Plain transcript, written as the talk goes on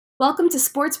Welcome to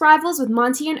Sports Rivals with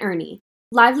Monty and Ernie.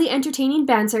 Lively, entertaining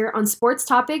banter on sports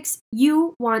topics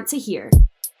you want to hear.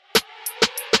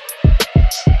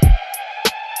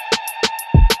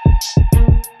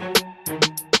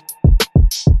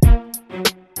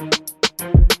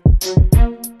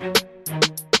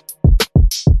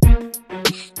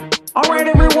 All right,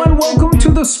 everyone, welcome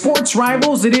to the Sports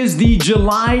Rivals. It is the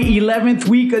July 11th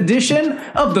week edition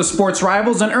of the Sports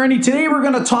Rivals. And Ernie, today we're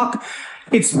going to talk...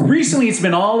 It's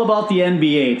been all about the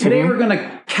NBA. Today we're going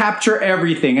to capture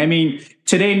everything. I mean,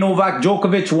 today Novak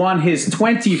Djokovic won his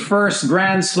 21st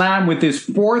Grand Slam with his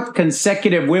fourth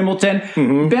consecutive Wimbledon,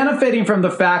 benefiting from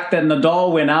the fact that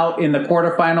Nadal went out in the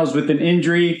quarterfinals with an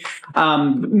injury.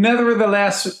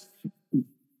 Nevertheless,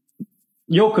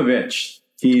 Djokovic,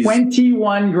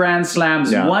 21 Grand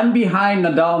Slams, one behind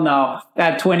Nadal now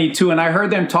at 22. And I heard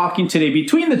them talking today.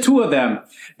 Between the two of them,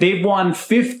 they've won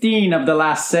 15 of the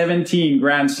last 17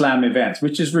 Grand Slam events,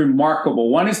 which is remarkable.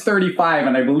 One is 35,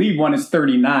 and I believe one is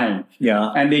 39.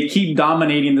 Yeah. And they keep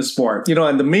dominating the sport. You know,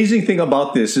 and the amazing thing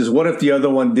about this is what if the other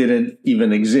one didn't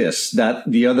even exist? That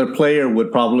the other player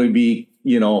would probably be,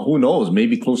 you know, who knows,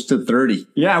 maybe close to 30.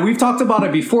 Yeah, we've talked about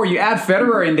it before. You add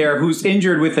Federer in there, who's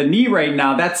injured with a knee right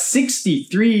now. That's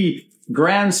 63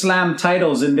 Grand Slam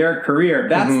titles in their career.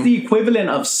 That's the equivalent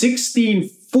of 16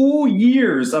 full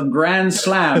years of Grand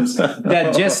Slams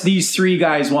that just these three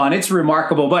guys won. It's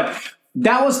remarkable. But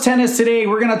that was tennis today.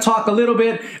 We're going to talk a little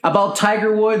bit about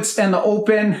Tiger Woods and the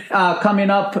Open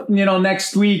coming up,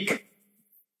 next week.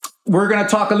 We're going to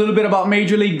talk a little bit about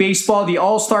Major League Baseball. The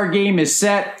All-Star Game is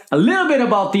set. A little bit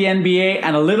about the NBA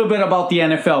and a little bit about the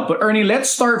NFL. But Ernie,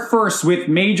 let's start first with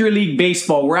Major League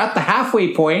Baseball. We're at the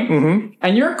halfway point,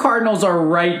 and your Cardinals are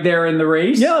right there in the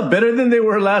race. Yeah, better than they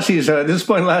were last season. At this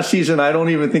point last season, I don't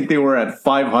even think they were at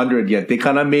 500 yet. They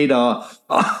kind of made a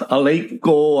late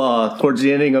goal towards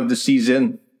the ending of the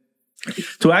season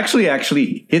to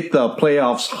actually hit the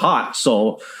playoffs hot.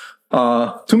 So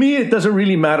to me, it doesn't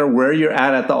really matter where you're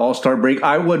at the All-Star break.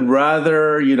 I would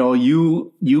rather,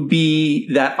 you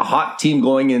be that hot team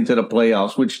going into the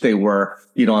playoffs, which they were.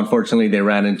 Unfortunately, they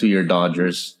ran into your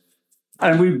Dodgers.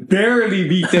 And we barely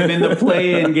beat them in the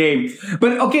play-in game.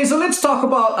 But, okay, so let's talk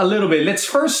about a little bit. Let's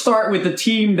first start with the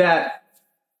team that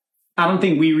I don't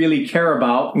think we really care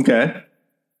about. Okay.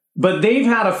 But they've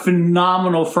had a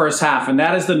phenomenal first half, and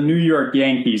that is the New York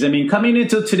Yankees. I mean, coming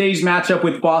into today's matchup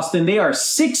with Boston, they are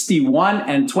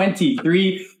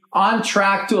 61-23, on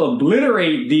track to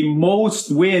obliterate the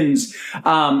most wins.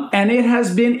 And it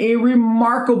has been a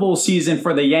remarkable season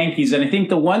for the Yankees. And I think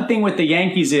the one thing with the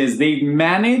Yankees is they've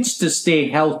managed to stay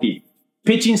healthy.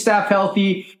 Pitching staff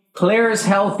healthy, players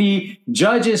healthy,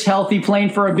 Judge is healthy,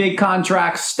 playing for a big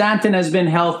contract. Stanton has been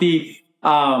healthy.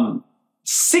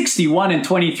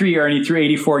 61-23, Ernie, through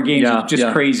 84 games.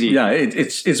 Just crazy. Yeah,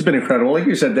 it's been incredible. Like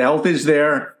you said, the health is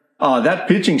there. That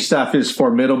pitching staff is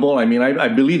formidable. I mean, I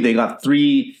believe they got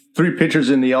three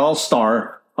pitchers in the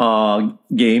All-Star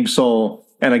game. So,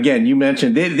 and again, you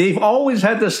mentioned they've always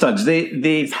had the studs.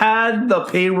 They've had the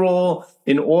payroll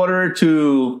in order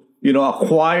to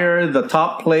acquire the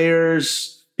top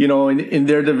players in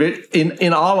their division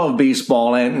in all of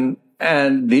baseball, and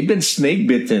they've been snake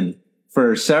bitten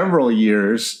for several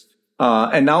years.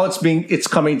 And now it's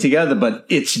coming together, but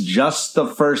it's just the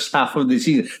first half of the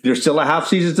season. There's still a half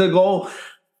season to go.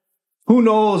 Who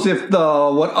knows if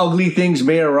what ugly things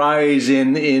may arise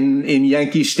in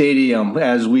Yankee Stadium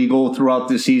as we go throughout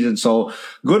the season. So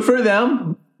good for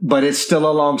them, but it's still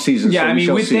a long season. Yeah, so I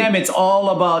mean, with them, it's all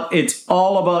about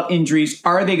injuries.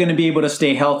 Are they going to be able to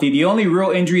stay healthy? The only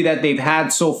real injury that they've had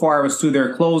so far was to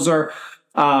their closer.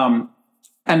 And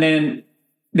then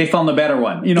they found a better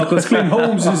one, because Clint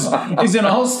Holmes is an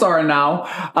all-star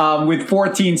now with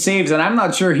 14 saves, and I'm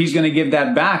not sure he's going to give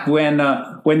that back when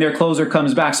their closer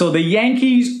comes back. So the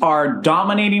Yankees are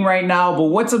dominating right now, but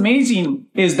what's amazing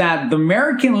is that the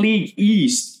American League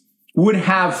East would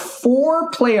have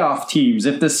 4 playoff teams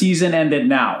if the season ended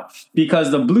now,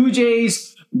 because the Blue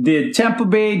Jays, the Tampa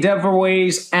Bay Devil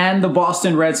Rays, and the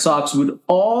Boston Red Sox would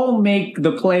all make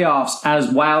the playoffs as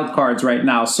wild cards right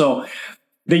now. So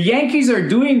the Yankees are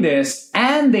doing this,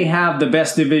 and they have the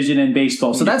best division in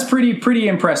baseball. So that's pretty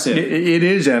impressive. It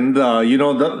is, and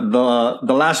the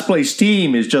last place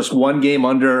team is just one game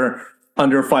under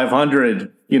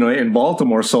 500. In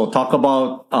Baltimore. So talk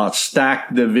about a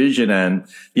stacked division, and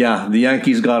the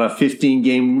Yankees got a 15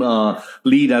 game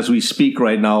lead as we speak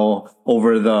right now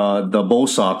over the Bo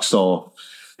Sox. So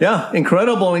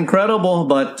incredible.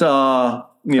 But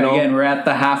Again, we're at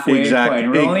the halfway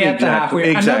point. We're only at the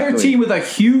halfway. Another team with a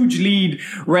huge lead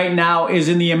right now is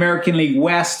in the American League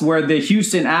West, where the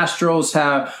Houston Astros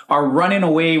are running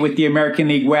away with the American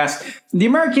League West. The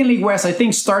American League West, I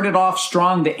think, started off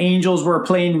strong. The Angels were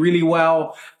playing really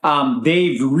well.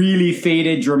 They've really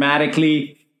faded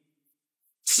dramatically.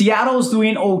 Seattle's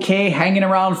doing okay, hanging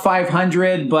around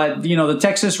 500, but, the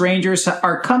Texas Rangers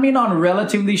are coming on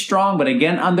relatively strong, but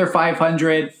again, under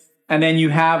 500. And then you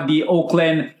have the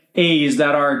Oakland A's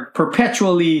that are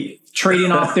perpetually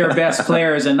trading off their best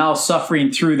players and now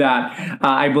suffering through that.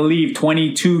 I believe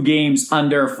 22 games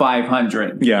under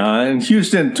 500. Yeah, and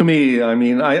Houston, to me,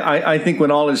 I think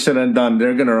when all is said and done,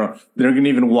 they're gonna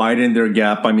even widen their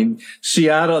gap.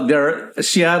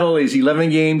 Seattle is 11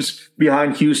 games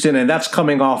behind Houston, and that's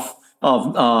coming off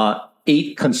of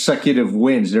 8 consecutive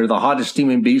wins. They're the hottest team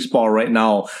in baseball right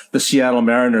now, the Seattle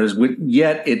Mariners.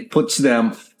 Yet it puts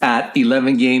them at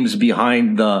 11 games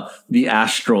behind the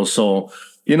Astros. So,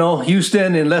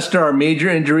 Houston, unless there are major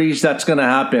injuries, that's going to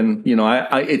happen.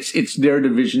 It's their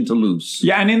division to lose.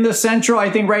 Yeah, and in the Central, I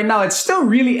think right now it's still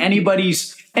really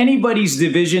anybody's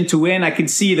division to win. I could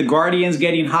see the Guardians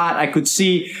getting hot. I could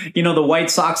see, the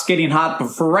White Sox getting hot. But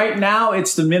for right now,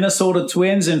 it's the Minnesota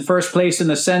Twins in first place in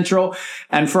the Central.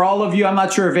 And for all of you, I'm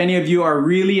not sure if any of you are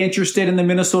really interested in the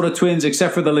Minnesota Twins,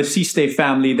 except for the Leciste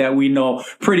family that we know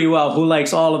pretty well, who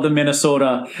likes all of the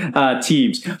Minnesota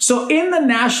teams. So in the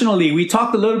National League, we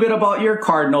talked a little bit about your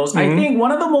Cardinals. Mm-hmm. I think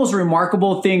one of the most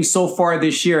remarkable things so far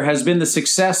this year has been the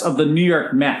success of the New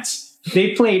York Mets.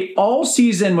 They played all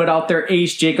season without their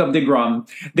ace, Jacob deGrom.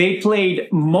 They played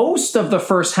most of the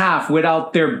first half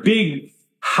without their big,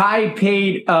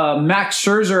 high-paid Max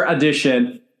Scherzer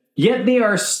addition. Yet they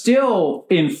are still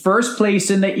in first place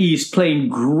in the East, playing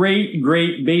great,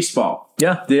 great baseball.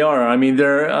 Yeah, they are.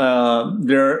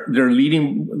 They're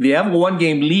leading. They have a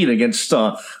 1-game lead against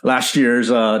last year's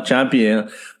champion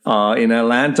in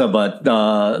Atlanta, but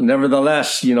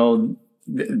nevertheless,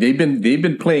 they've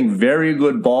been playing very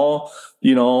good ball.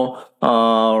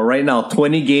 Right now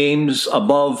 20 games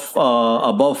above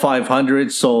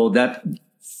 500, so that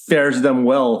fares them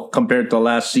well compared to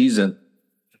last season.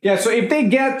 Yeah, so if they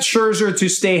get Scherzer to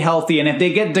stay healthy and if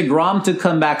they get DeGrom to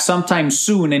come back sometime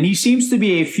soon, and he seems to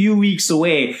be a few weeks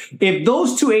away, if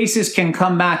those two aces can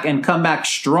come back and come back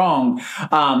strong,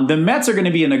 the Mets are going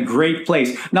to be in a great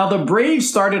place. Now, the Braves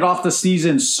started off the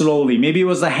season slowly. Maybe it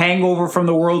was the hangover from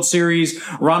the World Series.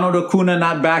 Ronald Acuna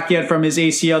not back yet from his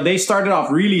ACL. They started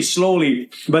off really slowly,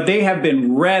 but they have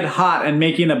been red hot and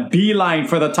making a beeline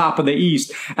for the top of the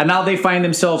East. And now they find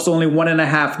themselves only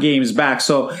 1.5 games back.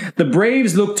 So the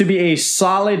Braves look to be a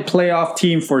solid playoff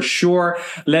team for sure,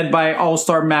 led by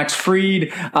All-Star Max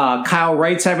Fried. Kyle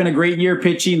Wright's having a great year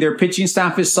pitching. Their pitching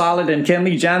staff is solid, and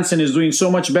Kenley Jansen is doing so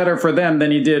much better for them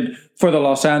than he did for the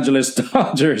Los Angeles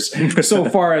Dodgers so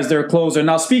far as their closer.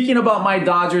 Now, speaking about my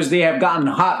Dodgers, they have gotten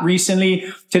hot recently.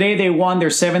 Today, they won their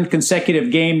 7th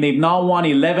consecutive game. They've now won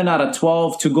 11 out of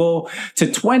 12 to go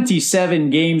to 27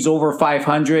 games over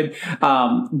 500.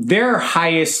 Their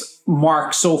highest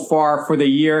mark so far for the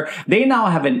year. They now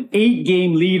have an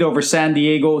 8-game lead over San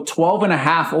Diego,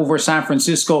 12.5 over San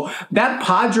Francisco. That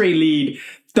Padre lead,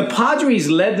 the Padres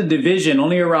led the division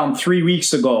only around 3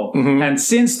 weeks ago. Mm-hmm. And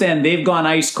since then, they've gone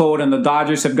ice cold and the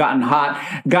Dodgers have gotten hot,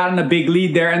 gotten a big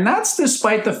lead there. And that's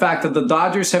despite the fact that the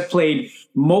Dodgers have played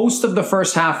most of the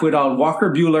first half without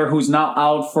Walker Buehler, who's now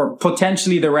out for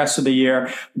potentially the rest of the year.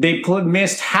 They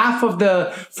missed half of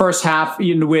the first half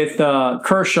with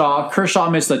Kershaw. Kershaw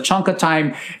missed a chunk of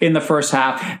time in the first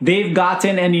half. They've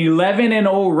gotten an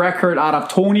 11-0 record out of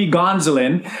Tony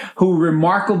Gonsolin, who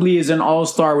remarkably is an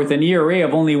all-star with an ERA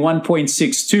of only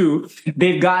 1.62.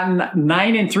 They've gotten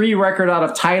 9-3 record out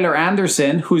of Tyler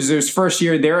Anderson, who's his first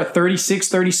year there, a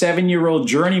 37-year-old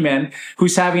journeyman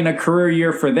who's having a career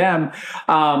year for them.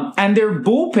 And their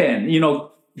bullpen,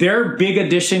 their big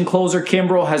addition closer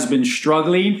Kimbrel has been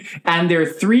struggling, and their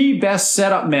 3 best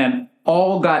setup men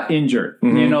all got injured,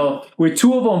 with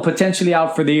 2 of them potentially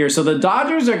out for the year. So the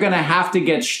Dodgers are going to have to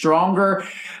get stronger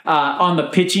on the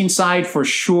pitching side for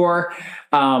sure.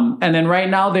 And then right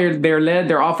now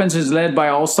their offense is led by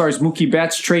All-Stars Mookie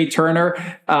Betts, Trey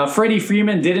Turner. Freddie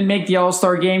Freeman didn't make the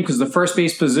All-Star game because the first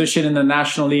base position in the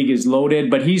National League is loaded,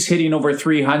 but he's hitting over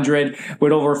 300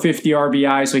 with over 50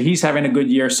 RBI. So he's having a good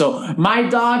year. So my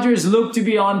Dodgers look to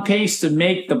be on pace to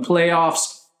make the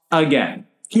playoffs again.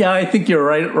 Yeah, I think you're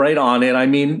right on it. I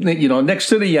mean, next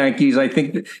to the Yankees, I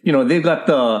think, they've got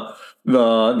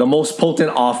the most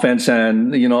potent offense,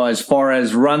 and, as far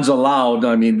as runs allowed,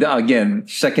 I mean, again,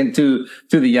 second to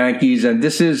the Yankees. And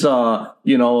this is,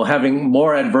 having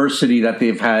more adversity that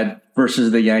they've had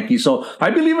versus the Yankees. So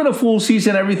I believe in a full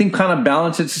season, everything kind of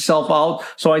balances itself out.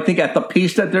 So I think at the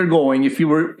pace that they're going, if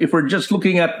we're just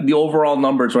looking at the overall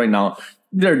numbers right now,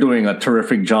 they're doing a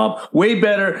terrific job. Way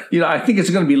better. I think it's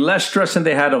going to be less stress than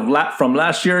they had from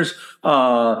last year's,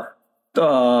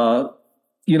 competitors.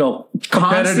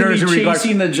 Constantly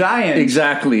chasing the Giants.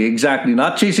 Exactly.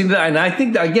 Not chasing and I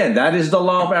think, again, that is the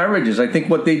law of averages. I think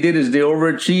what they did is they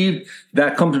overachieved.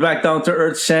 That comes back down to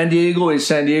earth. San Diego is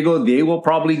San Diego. They will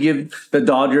probably give the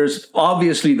Dodgers,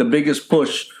 obviously, the biggest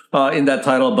push in that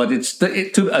title, but it's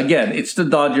the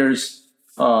Dodgers'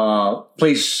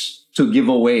 place to give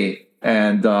away.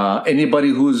 And anybody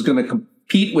who's going to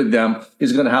compete with them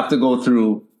is going to have to go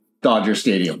through Dodger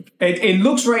Stadium. It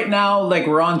looks right now like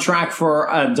we're on track for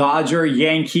a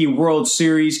Dodger-Yankee World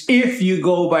Series if you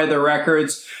go by the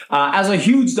records. As a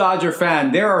huge Dodger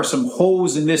fan, there are some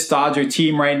holes in this Dodger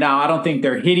team right now. I don't think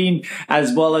they're hitting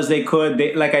as well as they could.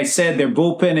 Like I said, their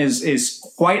bullpen is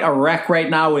quite a wreck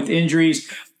right now with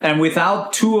injuries. And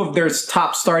without two of their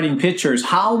top starting pitchers,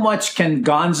 how much can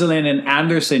Gonsolin and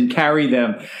Anderson carry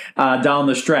them down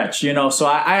the stretch? So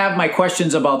I have my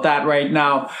questions about that right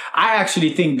now. I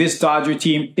actually think this Dodger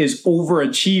team is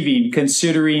overachieving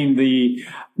considering the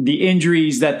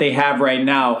injuries that they have right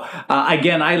now.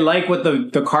 Again, I like what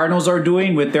the Cardinals are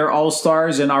doing with their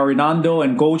all-stars and Arenado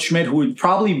and Goldschmidt, who would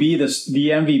probably be the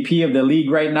MVP of the league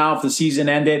right now if the season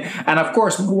ended. And of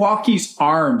course, Milwaukee's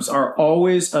arms are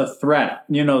always a threat.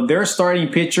 Their starting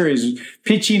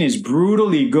pitching is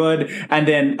brutally good. And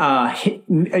then,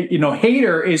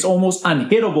 Hader is almost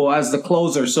unhittable as the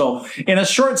closer. So in a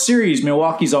short series,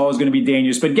 Milwaukee's always going to be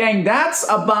dangerous. But gang, that's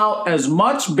about as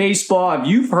much baseball as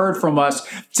you've heard from us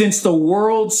since the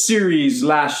World Series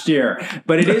last year.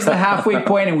 But it is the halfway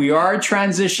point, and we are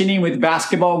transitioning with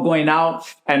basketball going out.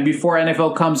 And before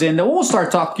NFL comes in, then we'll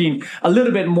start talking a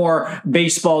little bit more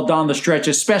baseball down the stretch,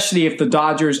 especially if the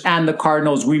Dodgers and the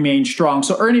Cardinals remain strong.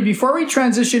 So, Ernie, before we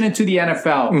transition into the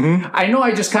NFL, I know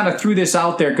I just kind of threw this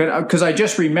out there because I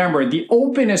just remembered the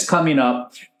Open is coming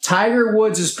up. Tiger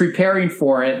Woods is preparing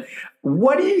for it.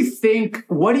 What do you think?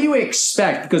 What do you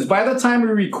expect? Because by the time we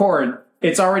record,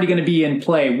 it's already going to be in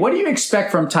play. What do you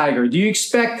expect from Tiger? Do you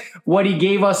expect what he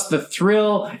gave us, the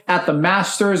thrill at the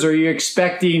Masters, or are you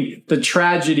expecting the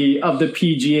tragedy of the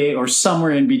PGA or somewhere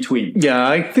in between? Yeah,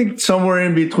 I think somewhere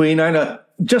in between. I know,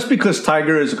 just because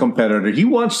Tiger is a competitor, he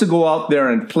wants to go out there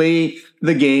and play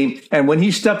the game. And when he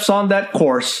steps on that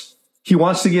course, he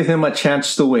wants to give him a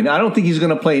chance to win. I don't think he's going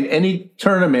to play in any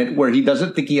tournament where he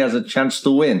doesn't think he has a chance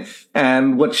to win.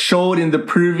 And what showed in the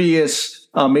previous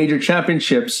major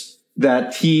championships,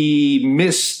 that he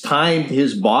mistimed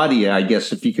his body, I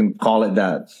guess, if you can call it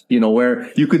that, where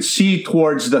you could see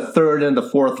towards the third and the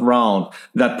fourth round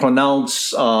that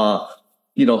pronounced,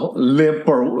 limp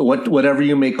or whatever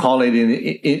you may call it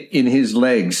in his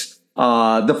legs.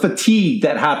 The fatigue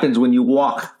that happens when you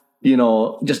walk,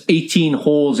 just 18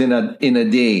 holes in a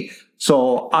day.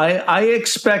 So I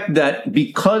expect that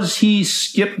because he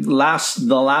skipped the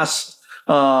last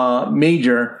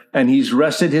major and he's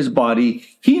rested his body,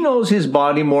 he knows his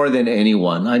body more than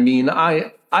anyone. I mean,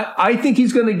 I think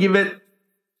he's going to give it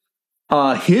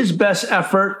his best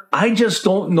effort. I just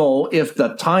don't know if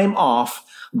the time off.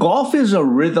 Golf is a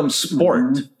rhythm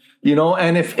sport,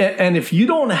 and if you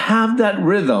don't have that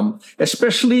rhythm,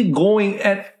 especially going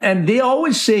and they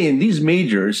always say in these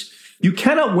majors, you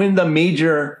cannot win the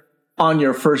major on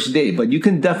your first day, but you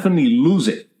can definitely lose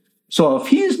it. So if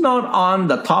he's not on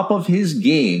the top of his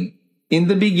game in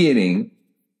the beginning,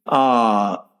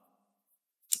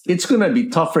 it's going to be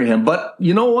tough for him. But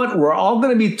you know what? We're all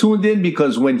going to be tuned in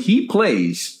because when he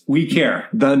plays, we care.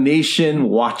 The nation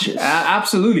watches.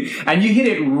 Absolutely. And you hit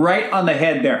it right on the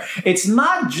head there. It's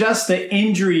not just the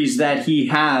injuries that he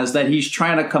has that he's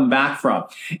trying to come back from.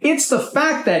 It's the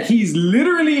fact that he's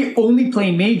literally only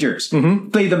playing majors.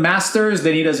 Play the Masters,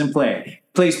 then he doesn't play.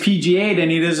 Plays PGA, then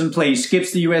he doesn't play. He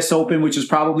skips the US Open, which is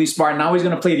probably smart. Now he's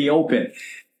going to play the Open.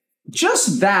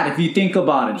 Just that, if you think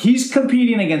about it, he's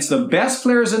competing against the best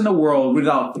players in the world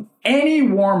without any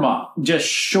warm-up, just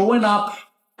showing up.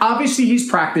 Obviously, he's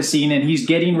practicing and he's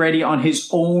getting ready on his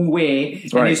own way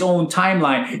and his own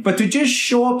timeline. But to just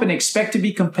show up and expect to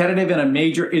be competitive in a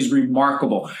major is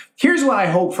remarkable. Here's what I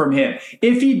hope from him.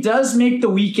 If he does make the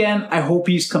weekend, I hope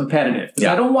he's competitive.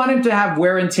 Yeah. I don't want him to have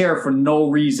wear and tear for no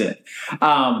reason.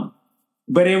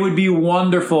 but it would be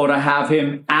wonderful to have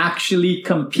him actually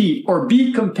compete or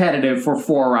be competitive for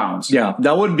 4 rounds. Yeah,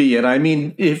 that would be it. I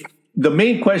mean, if the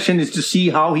main question is to see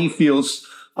how he feels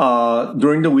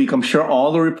during the week. I'm sure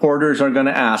all the reporters are going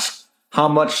to ask how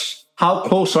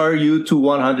close are you to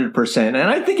 100%? And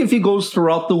I think if he goes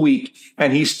throughout the week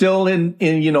and he's still in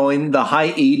the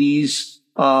high 80s,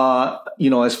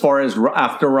 as far as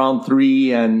after round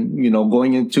 3 and,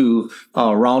 going into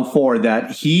round 4,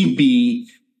 that he'd be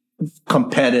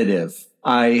competitive.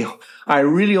 Here's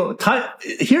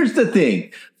the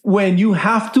thing. When you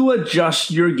have to adjust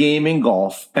your game in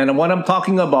golf, and what I'm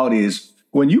talking about is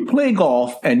when you play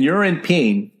golf and you're in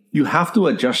pain, you have to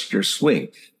adjust your swing.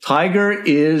 Tiger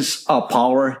is a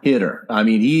power hitter. I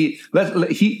mean, he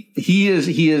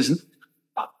is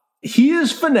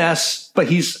finesse, but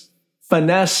he's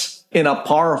finesse in a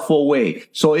powerful way.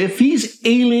 So if he's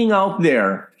ailing out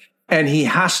there and he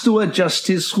has to adjust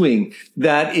his swing,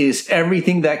 that is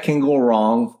everything that can go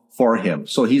wrong for him.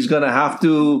 So he's going to have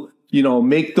to,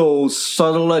 make those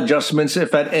subtle adjustments,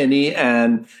 if at any,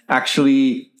 and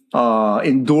actually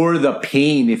endure the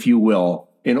pain, if you will,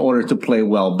 in order to play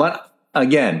well. But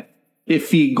again,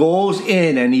 if he goes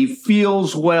in and he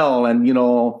feels well and,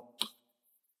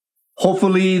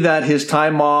 hopefully that his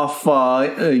time off,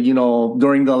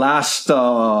 during the last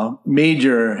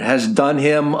major has done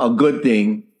him a good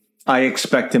thing, I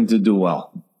expect him to do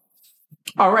well.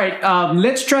 All right.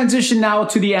 Let's transition now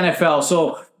to the NFL.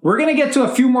 So we're going to get to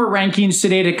a few more rankings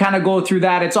today to kind of go through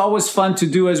that. It's always fun to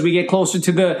do as we get closer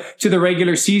to the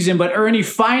regular season. But Ernie,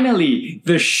 finally,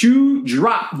 the shoe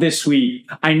dropped this week.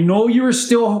 I know you were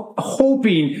still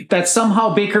hoping that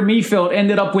somehow Baker Mayfield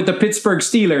ended up with the Pittsburgh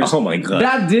Steelers. Oh my God.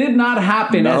 That did not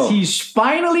happen as he's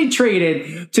finally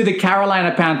traded to the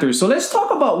Carolina Panthers. So let's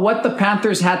talk about what the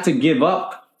Panthers had to give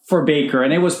up for Baker.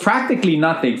 And it was practically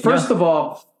nothing. First of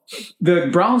all, the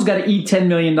Browns got to eat $10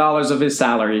 million of his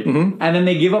salary. And then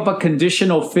they give up a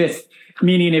conditional 5th,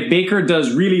 meaning if Baker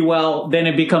does really well, then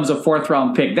it becomes a 4th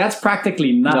round pick. That's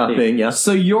practically nothing. Yeah.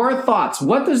 So your thoughts,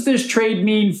 what does this trade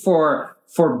mean for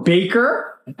Baker?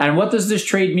 And what does this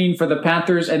trade mean for the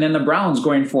Panthers and then the Browns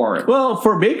going forward? Well,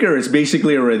 for Baker, it's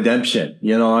basically a redemption.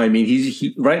 I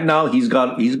mean, right now he's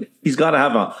got to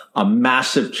have a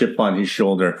massive chip on his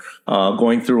shoulder,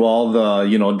 going through all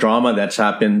the, drama that's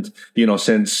happened,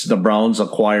 since the Browns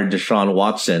acquired Deshaun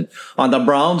Watson. On the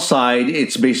Browns side,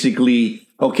 it's basically,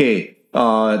 okay,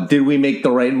 did we make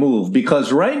the right move?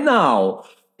 Because right now,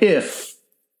 if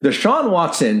Deshaun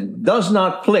Watson does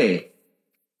not play,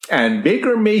 and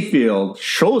Baker Mayfield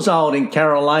shows out in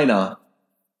Carolina,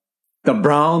 the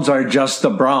Browns are just the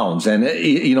Browns. And,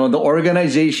 the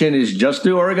organization is just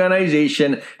the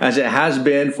organization as it has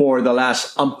been for the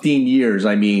last umpteen years.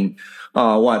 I mean,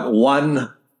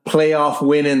 one playoff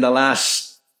win in the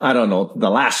last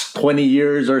 20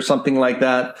 years or something like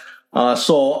that.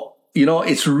 So,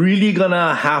 it's really going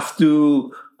to have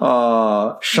to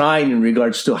shine in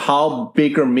regards to how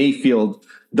Baker Mayfield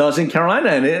does in Carolina.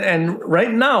 And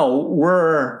right now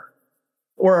we're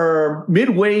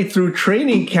midway through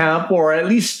training camp, or at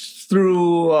least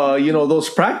through, those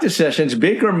practice sessions.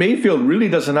 Baker Mayfield really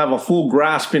doesn't have a full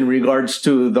grasp in regards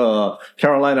to the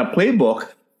Carolina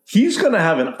playbook. He's going to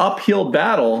have an uphill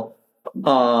battle,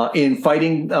 in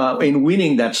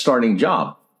winning that starting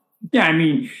job. Yeah. I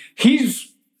mean,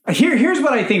 here's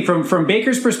what I think from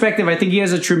Baker's perspective. I think he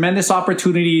has a tremendous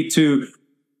opportunity to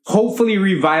hopefully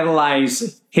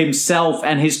revitalize himself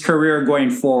and his career going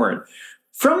forward.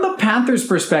 From the Panthers'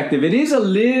 perspective, it is a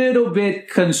little bit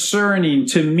concerning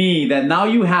to me that now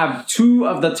you have 2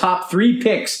 of the top 3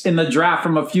 picks in the draft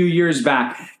from a few years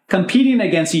back competing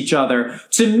against each other.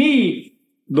 To me,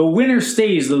 the winner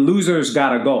stays, the losers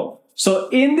gotta go. So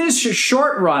in this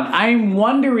short run, I'm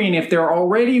wondering if they're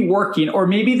already working, or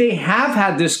maybe they have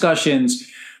had discussions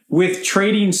with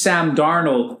trading Sam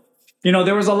Darnold.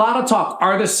 There was a lot of talk.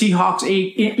 Are the Seahawks,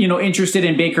 interested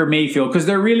in Baker Mayfield? Because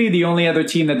they're really the only other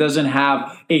team that doesn't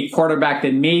have a quarterback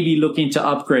that may be looking to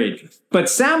upgrade. But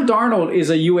Sam Darnold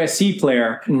is a USC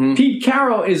player. Pete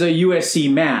Carroll is a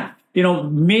USC man.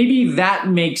 Maybe that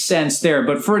makes sense there.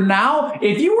 But for now,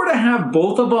 if you were to have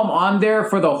both of them on there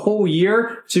for the whole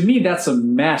year, to me, that's a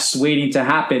mess waiting to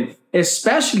happen,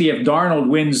 especially if Darnold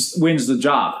wins the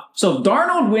job. So if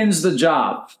Darnold wins the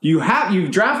job,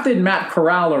 you've drafted Matt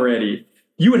Corral already.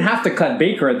 You would have to cut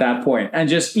Baker at that point and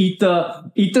just eat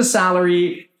the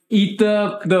salary, eat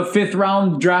the 5th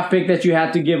round draft pick that you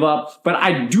had to give up. But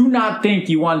I do not think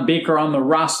you want Baker on the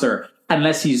roster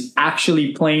unless he's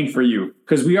actually playing for you.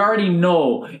 Because we already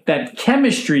know that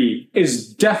chemistry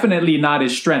is definitely not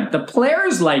his strength. The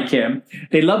players like him.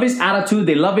 They love his attitude.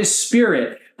 They love his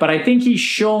spirit. But I think he's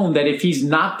shown that if he's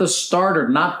not the starter,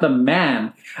 not the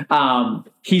man,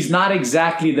 he's not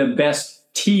exactly the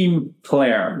best team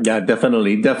player. Yeah,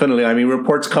 definitely. I mean,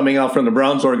 reports coming out from the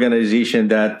Browns organization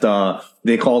that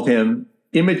they called him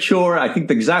immature. I think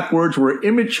the exact words were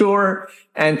immature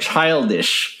and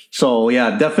childish. So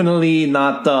yeah, definitely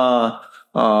not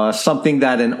something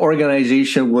that an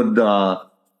organization would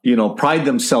pride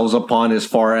themselves upon as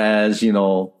far as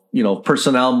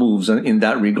personnel moves in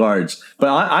that regards. But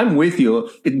I'm with you.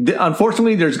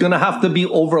 Unfortunately, there's going to have to be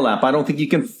overlap. I don't think you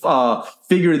can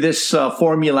figure this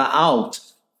formula out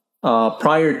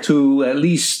prior to at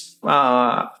least,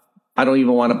 I don't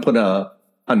even want to put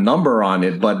a number on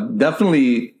it, but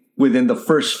definitely within the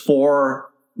first 4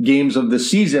 games of the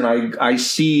season, I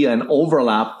see an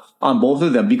overlap on both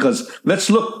of them, because let's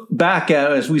look back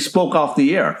at, as we spoke off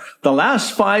the air, the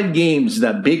last 5 games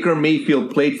that Baker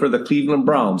Mayfield played for the Cleveland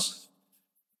Browns,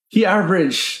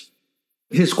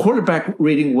 his quarterback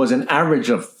rating was an average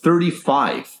of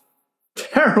 35.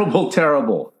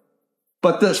 Terrible.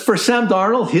 But for Sam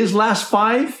Darnold, his last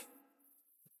 5,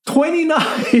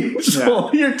 29.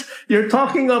 So you're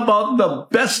talking about the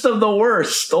best of the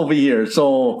worst over here.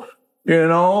 So,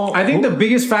 I think the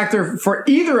biggest factor for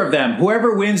either of them,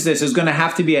 whoever wins this, is going to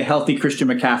have to be a healthy Christian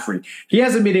McCaffrey. He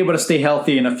hasn't been able to stay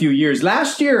healthy in a few years.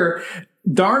 Last year,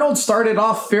 Darnold started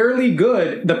off fairly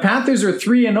good. The Panthers are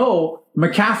 3-0.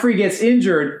 McCaffrey gets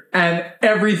injured and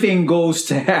everything goes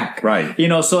to heck. Right.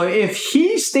 So if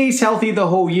he stays healthy the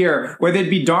whole year, whether it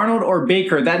be Darnold or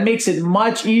Baker, that makes it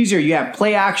much easier. You have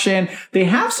play action. They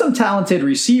have some talented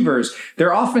receivers.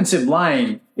 Their offensive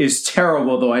line is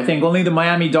terrible, though. I think only the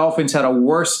Miami Dolphins had a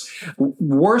worse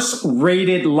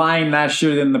rated line last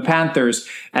year than the Panthers.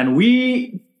 And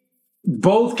we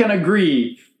both can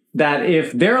agree that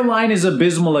if their line is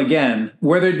abysmal again,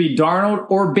 whether it be Darnold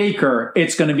or Baker,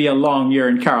 it's going to be a long year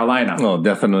in Carolina. Oh,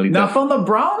 definitely. Now, from the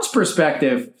Browns'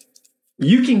 perspective,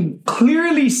 you can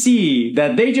clearly see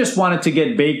that they just wanted to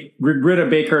get rid of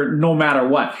Baker no matter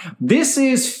what. This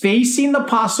is facing the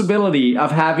possibility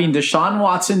of having Deshaun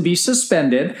Watson be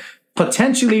suspended,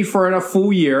 potentially for a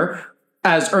full year,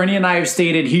 as Ernie and I have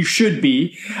stated, he should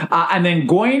be. And then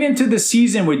going into the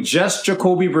season with just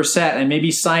Jacoby Brissett and maybe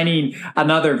signing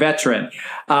another veteran.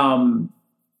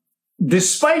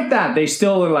 Despite that, they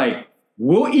still are like,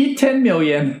 we'll eat $10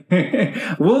 million.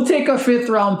 We'll take a 5th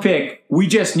round pick. We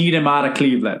just need him out of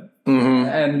Cleveland. Mm-hmm.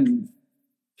 And,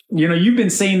 you've been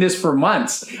saying this for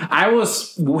months. I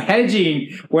was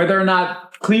hedging whether or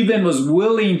not Cleveland was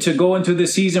willing to go into the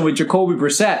season with Jacoby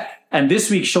Brissett. And this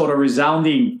week showed a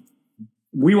resounding,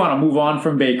 we want to move on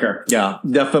from Baker. Yeah,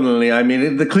 definitely. I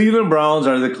mean, the Cleveland Browns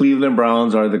are the Cleveland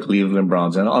Browns are the Cleveland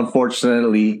Browns. And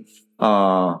unfortunately,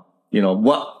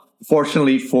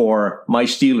 fortunately for my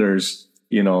Steelers,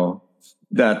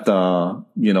 that,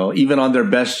 even on their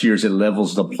best years, it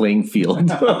levels the playing field.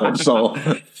 So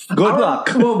good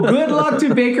luck. Well, good luck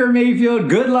to Baker Mayfield.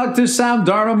 Good luck to Sam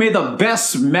Darnold. May the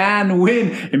best man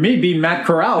win. It may be Matt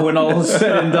Corral when all is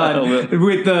said and done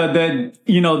with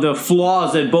the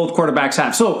flaws that both quarterbacks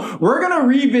have. So we're going to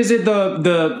revisit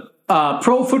the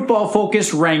Pro Football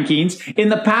Focus rankings. In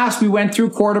the past, we went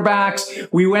through quarterbacks.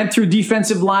 We went through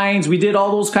defensive lines. We did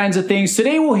all those kinds of things.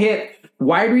 Today, we'll hit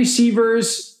wide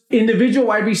receivers, individual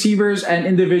wide receivers, and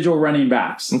individual running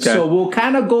backs. Okay. So we'll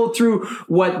kind of go through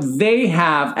what they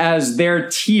have as their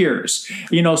tiers.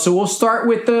 So we'll start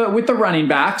with the running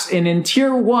backs. And in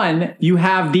tier 1, you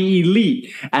have the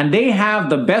elite. And they have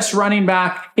the best running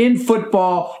back in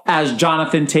football as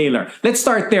Jonathan Taylor. Let's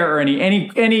start there, Ernie.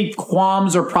 Any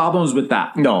qualms or problems with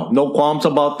that? No qualms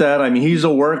about that. I mean, he's a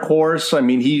workhorse. I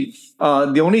mean,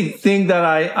 the only thing that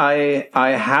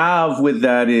I have with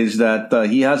that is that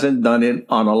he hasn't done it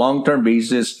on a long-term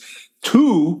basis.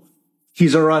 2,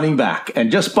 he's a running back.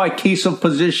 And just by case of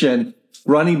position,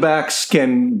 running backs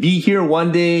can be here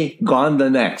one day, gone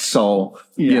the next. So,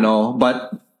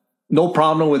 but no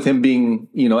problem with him being,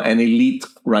 an elite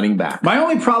running back. My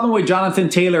only problem with Jonathan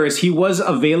Taylor is he was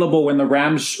available when the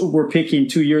Rams were picking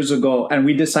 2 years ago, and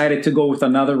we decided to go with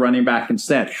another running back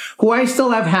instead, who I still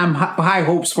have high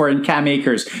hopes for in Cam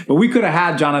Akers. But we could have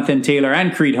had Jonathan Taylor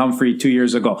and Creed Humphrey 2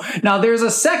 years ago. Now, there's a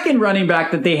second running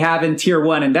back that they have in tier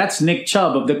 1, and that's Nick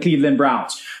Chubb of the Cleveland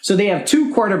Browns. So they have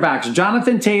 2 quarterbacks,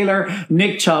 Jonathan Taylor,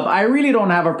 Nick Chubb. I really don't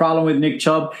have a problem with Nick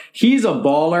Chubb. He's a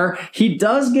baller. He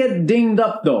does get dinged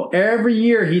up, though. Every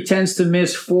year he tends to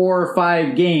miss 4 or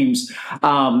 5 games,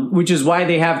 which is why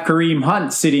they have Kareem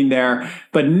Hunt sitting there.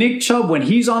 But Nick Chubb, when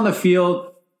he's on the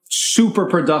field, super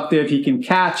productive. He can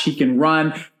catch, he can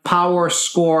run, power,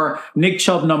 score. Nick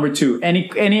Chubb, number 2.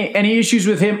 Any issues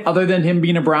with him other than him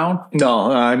being a Brown?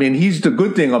 No, I mean, he's the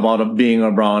good thing about him being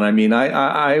a Brown. I mean,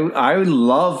 I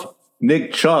love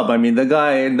Nick Chubb. I mean, the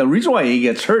guy, and the reason why he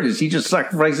gets hurt is he just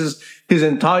sacrifices his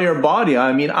entire body.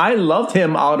 I mean, I loved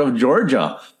him out of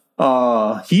Georgia.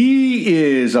 He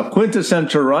is a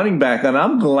quintessential running back, and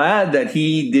I'm glad that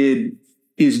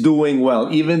is doing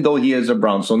well, even though he is a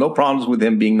Brown. So no problems with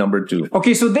him being number 2.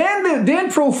 Okay, so then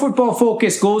Pro Football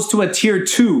Focus goes to a tier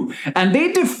 2, and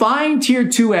they define tier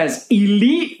 2 as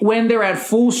elite when they're at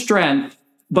full strength,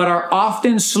 but are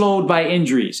often slowed by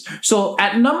injuries. So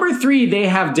at number 3, they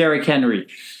have Derrick Henry.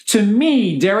 To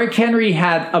me, Derrick Henry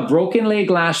had a broken leg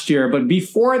last year, but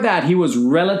before that, he was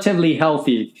relatively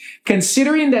healthy.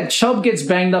 Considering that Chubb gets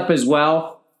banged up as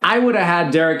well, I would have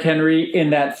had Derrick Henry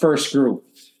in that first group.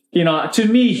 You know, to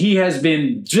me, he has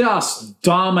been just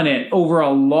dominant over a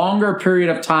longer period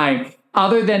of time,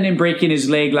 other than him breaking his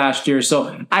leg last year.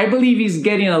 So I believe he's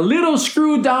getting a little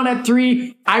screwed down at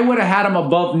 3. I would have had him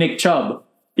above Nick Chubb,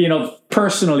 you know,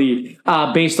 personally,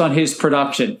 based on his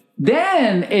production.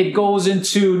 Then it goes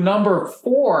into number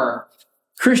 4,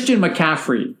 Christian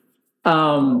McCaffrey.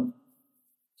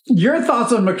 Your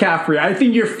thoughts on McCaffrey? I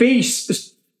think your face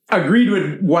agreed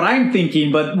with what I'm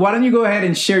thinking, but why don't you go ahead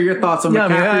and share your thoughts on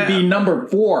McCaffrey being number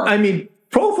 4? I mean,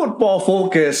 Pro Football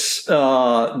Focus,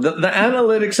 the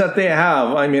analytics that they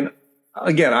have, I mean,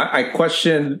 again, I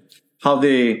question how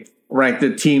they rank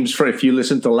the teams for, if you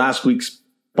listen to last week's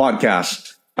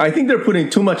podcast. I think they're putting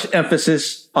too much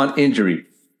emphasis on injury.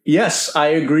 Yes, I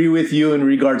agree with you in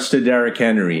regards to Derrick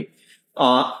Henry.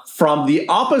 From the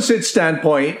opposite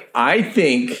standpoint, I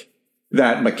think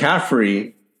that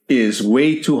McCaffrey is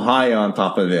way too high on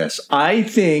top of this. I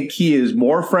think he is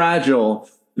more fragile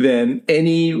than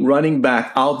any running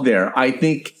back out there. I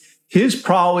think his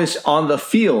prowess on the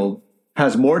field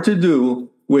has more to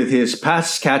do with his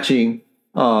pass catching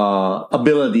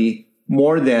ability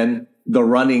more than the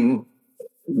running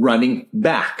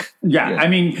back. Yeah, I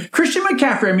mean, Christian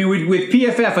McCaffrey, I mean, with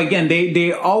PFF, again,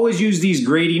 they always use these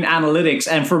grading analytics.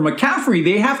 And for McCaffrey,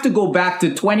 they have to go back to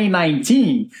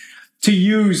 2019 to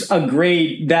use a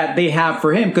grade that they have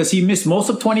for him, because he missed most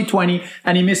of 2020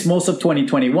 and he missed most of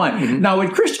 2021. Mm-hmm. Now,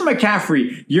 with Christian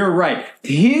McCaffrey, you're right.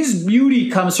 His beauty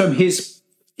comes from his,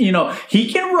 you know,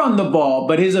 he can run the ball,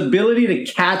 but his ability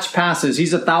to catch passes,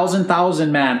 he's a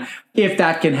 1,000 man, if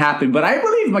that can happen. But I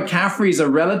believe McCaffrey is a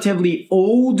relatively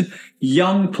old,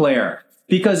 young player,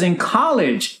 because in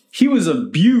college, he was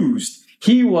abused.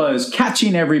 He was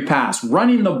catching every pass,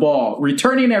 running the ball,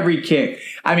 returning every kick.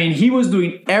 I mean, he was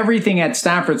doing everything at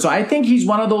Stanford. So I think he's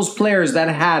one of those players that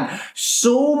had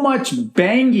so much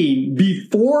banging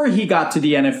before he got to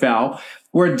the NFL,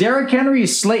 where Derrick Henry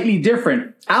is slightly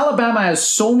different. Alabama has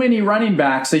so many running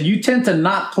backs that you tend to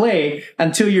not play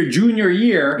until your junior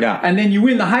year, and then you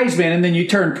win the Heisman, and then you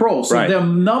turn pro. So the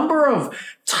number of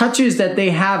touches that they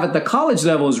have at the college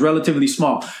level is relatively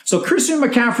small. So Christian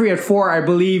McCaffrey at 4, I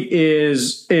believe,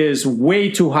 is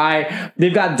way too high.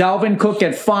 They've got Dalvin Cook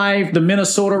at 5, the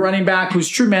Minnesota running back, who's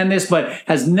tremendous, but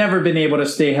has never been able to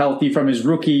stay healthy from his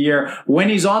rookie year. When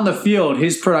he's on the field,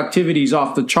 his productivity is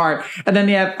off the chart. And then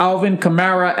they have Alvin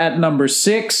Kamara at number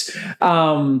 6.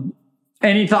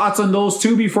 Any thoughts on those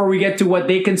two before we get to what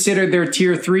they consider their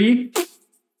tier 3?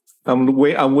 I'm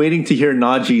waiting to hear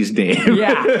Najee's name.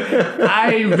 Yeah,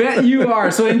 I bet you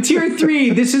are. So in tier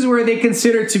 3, this is where they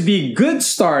consider to be good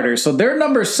starters. So they're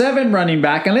number 7 running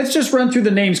back. And let's just run through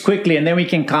the names quickly and then we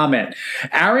can comment.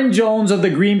 Aaron Jones of the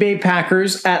Green Bay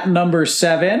Packers at number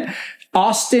 7.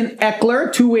 Austin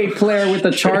Eckler, two-way player with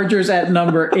the Chargers at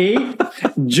number 8.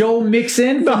 Joe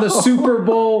Mixon from the Super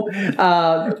Bowl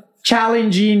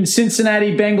challenging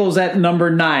Cincinnati Bengals at number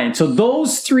 9. So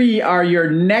those 3 are your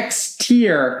next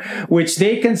tier, which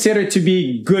they consider to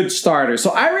be good starters. So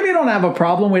I really don't have a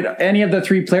problem with any of the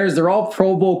 3 players. They're all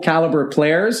Pro Bowl caliber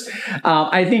players.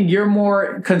 I think you're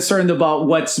more concerned about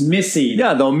what's missing.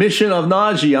 Yeah, the omission of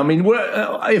Najee. I mean,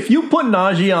 if you put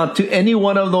Najee onto any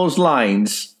one of those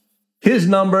lines, his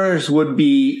numbers would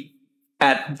be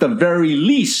at the very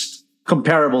least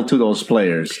comparable to those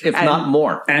players, if not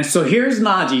more. And so here's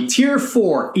Najee, tier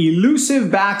 4,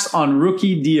 elusive backs on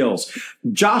rookie deals.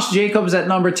 Josh Jacobs at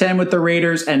number 10 with the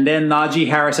Raiders, and then Najee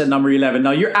Harris at number 11.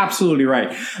 Now, you're absolutely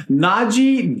right.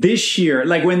 Najee this year,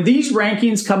 like when these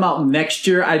rankings come out next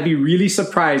year, I'd be really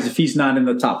surprised if he's not in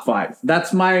the top 5.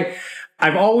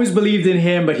 I've always believed in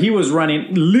him, but he was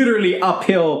running literally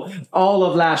uphill all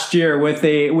of last year with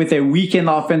a weakened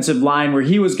offensive line where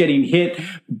he was getting hit.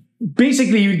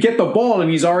 Basically, you get the ball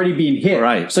and he's already being hit.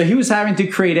 Right. So he was having to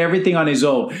create everything on his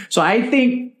own. So I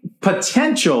think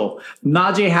potential,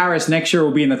 Najee Harris next year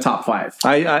will be in the top 5.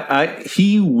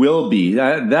 He will be.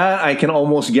 That I can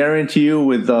almost guarantee you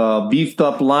with the beefed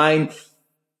up line.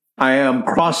 I am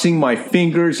crossing my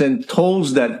fingers and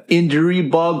toes that injury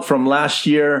bug from last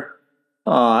year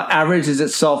averages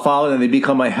itself out and they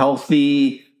become a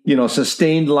healthy,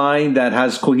 sustained line that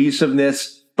has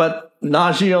cohesiveness. But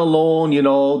Najee alone,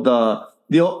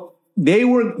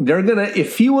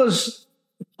 if he was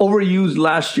overused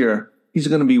last year, he's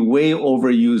going to be way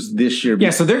overused this year.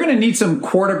 Yeah, so they're going to need some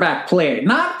quarterback play.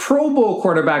 Not Pro Bowl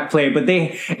quarterback play, but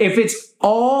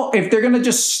if they're going to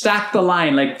just stack the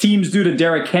line like teams do to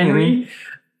Derrick Henry,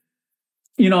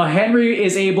 Henry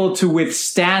is able to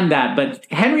withstand that. But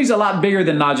Henry's a lot bigger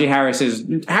than Najee Harris is.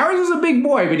 Harris is a big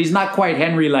boy, but he's not quite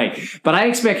Henry-like. But I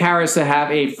expect Harris to have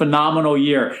a phenomenal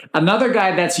year. Another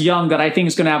guy that's young that I think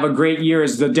is going to have a great year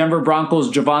is the Denver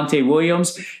Broncos' Javonte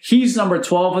Williams. He's number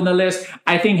 12 on the list.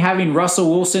 I think having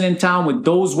Russell Wilson in town with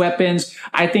those weapons,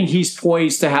 I think he's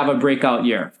poised to have a breakout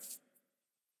year.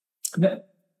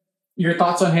 Your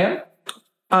thoughts on him?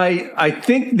 I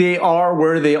think they are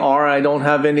where they are. I don't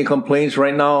have any complaints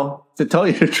right now. To tell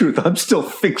you the truth, I'm still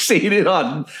fixated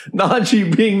on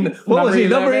Najee being,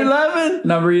 number 11?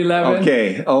 Number 11.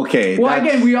 Okay. Well,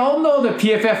 again, we all know that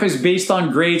PFF is based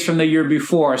on grades from the year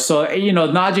before. So,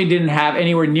 Najee didn't have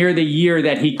anywhere near the year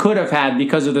that he could have had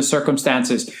because of the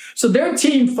circumstances. So their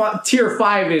team, tier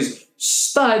 5 is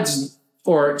studs,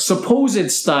 or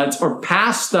supposed studs or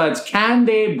past studs. Can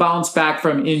they bounce back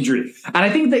from injury? And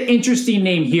I think the interesting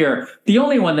name here, the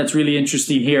only one that's really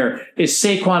interesting here, is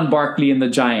Saquon Barkley in the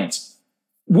Giants.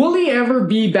 Will he ever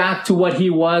be back to what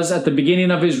he was at the beginning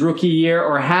of his rookie year,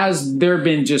 or has there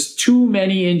been just too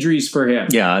many injuries for him?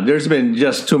 Yeah, there's been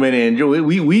just too many injuries.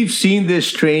 We've seen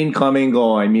this train come and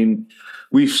go. I mean,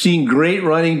 we've seen great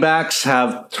running backs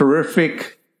have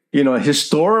terrific,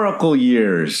 historical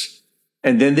years.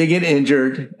 And then they get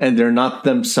injured and they're not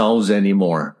themselves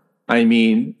anymore. I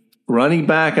mean, running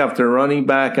back after running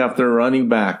back after running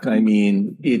back. I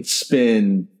mean, it's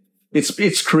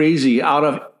crazy out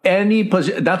of any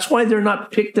position. That's why they're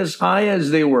not picked as high as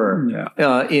they were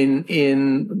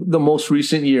in the most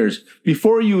recent years.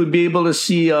 Before, you would be able to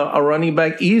see a running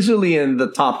back easily in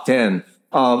the top 10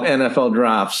 of NFL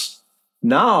drafts.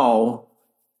 Now,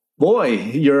 boy,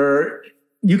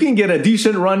 you can get a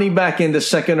decent running back in the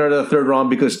second or the third round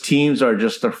because teams are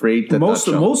just afraid to most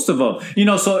of them.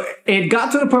 So it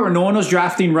got to the point where no one was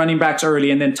drafting running backs early,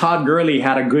 and then Todd Gurley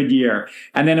had a good year.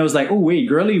 And then it was like, oh, wait,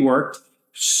 Gurley worked.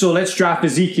 So let's draft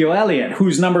Ezekiel Elliott,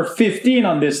 who's number 15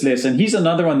 on this list. And he's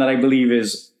another one that I believe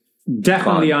is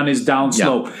definitely on his down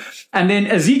slope. Yeah. And then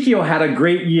Ezekiel had a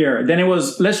great year. Then it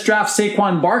was, let's draft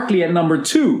Saquon Barkley at number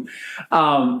 2.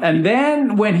 And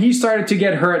then when he started to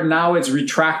get hurt, now it's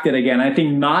retracted again. I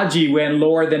think Najee went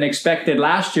lower than expected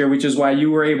last year, which is why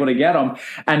you were able to get him.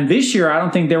 And this year, I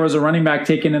don't think there was a running back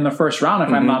taken in the first round, if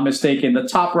I'm not mistaken. The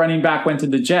top running back went to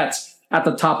the Jets at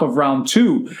the top of round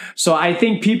 2. So I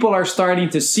think people are starting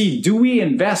to see, do we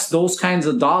invest those kinds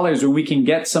of dollars where we can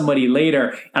get somebody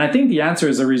later? And I think the answer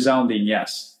is a resounding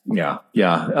yes. Yeah.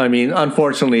 I mean,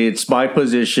 unfortunately, it's by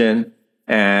position,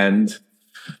 and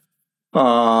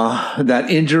that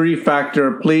injury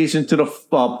factor plays into the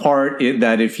part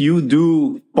that if you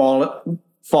do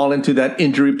fall into that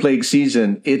injury plague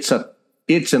season, it's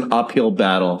an uphill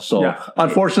battle. So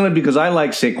unfortunately, because I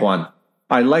like Saquon,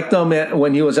 I liked him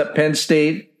when he was at Penn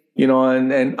State,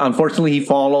 and unfortunately he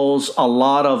follows a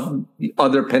lot of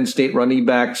other Penn State running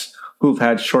backs who've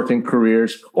had shortened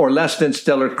careers or less than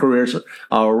stellar careers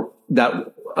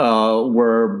that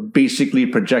were basically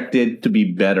projected to be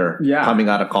better coming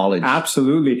out of college.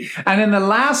 Absolutely. And in the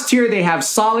last tier, they have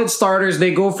solid starters.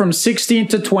 They go from 16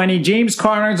 to 20. James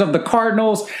Conner of the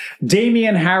Cardinals,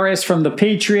 Damian Harris from the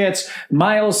Patriots,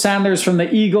 Miles Sanders from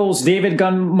the Eagles, David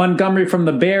Montgomery from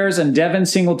the Bears, and Devin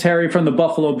Singletary from the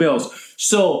Buffalo Bills.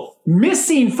 So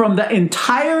missing from the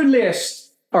entire list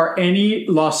are any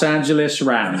Los Angeles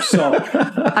Rams. So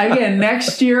again,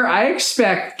 next year, I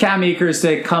expect Cam Akers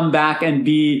to come back and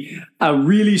be a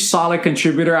really solid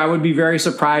contributor. I would be very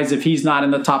surprised if he's not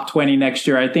in the top 20 next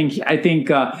year. I think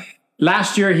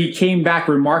last year he came back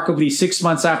remarkably 6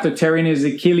 months after tearing his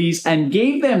Achilles and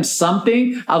gave them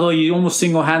something, although he almost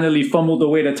single-handedly fumbled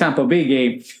away the Tampa Bay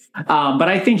game. But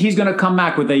I think he's going to come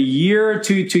back with a year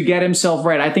to get himself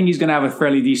right. I think he's going to have a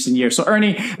fairly decent year. So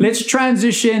Ernie, let's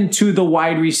transition to the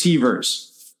wide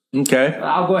receivers. Okay.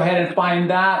 I'll go ahead and find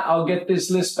that. I'll get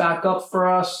this list back up for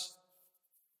us.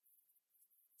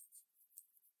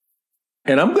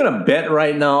 And I'm going to bet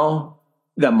right now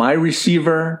that my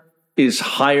receiver is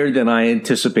higher than I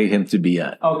anticipate him to be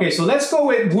at. Okay, so let's go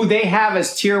with who they have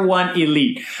as tier 1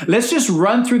 elite. Let's just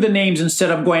run through the names instead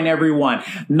of going every one.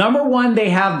 Number 1, they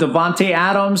have Davante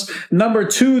Adams. Number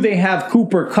 2, they have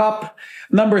Cooper Kupp.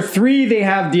 Number 3, they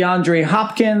have DeAndre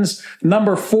Hopkins.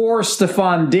 Number 4,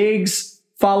 Stephon Diggs,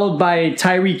 followed by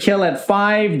Tyreek Hill at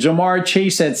 5, Jamar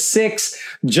Chase at 6,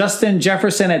 Justin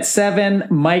Jefferson at 7,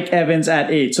 Mike Evans at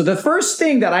 8. So the first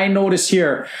thing that I notice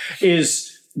here is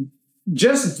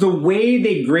just the way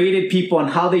they graded people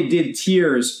and how they did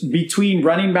tiers between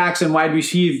running backs and wide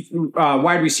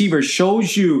receivers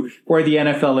shows you where the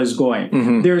NFL is going.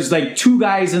 Mm-hmm. There's like 2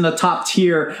 guys in the top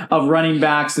tier of running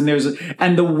backs, and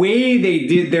the way they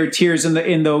did their tiers in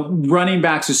the running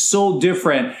backs is so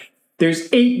different. There's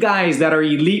 8 guys that are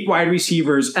elite wide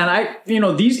receivers, and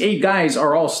these 8 guys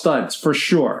are all studs for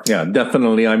sure. Yeah,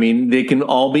 definitely. I mean, they can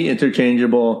all be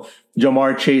interchangeable.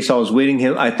 Jamar Chase,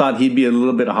 I thought he'd be a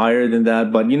little bit higher than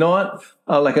that, but you know what?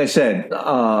 Like I said,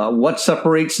 what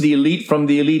separates the elite from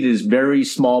the elite is very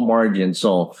small margin,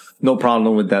 so no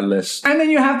problem with that list. And then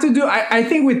you have to I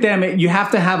think with them, you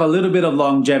have to have a little bit of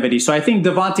longevity. So I think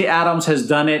Davante Adams has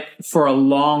done it for a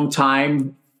long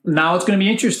time. Now it's going to be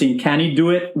interesting. Can he do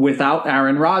it without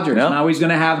Aaron Rodgers? Yeah. Now he's going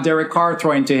to have Derek Carr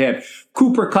throwing to him.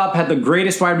 Cooper Kupp had the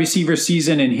greatest wide receiver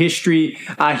season in history.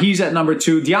 He's at number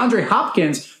 2. DeAndre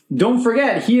Hopkins, don't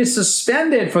forget, he is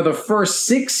suspended for the first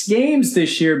 6 games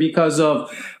this year because of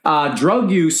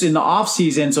drug use in the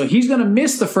offseason. So he's going to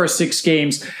miss the first 6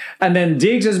 games. And then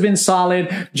Diggs has been solid.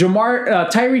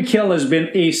 Tyreek Hill has been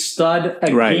a stud,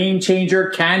 game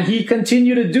changer. Can he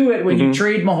continue to do it when you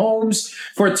trade Mahomes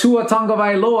for Tua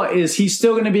Tagovailoa? Is he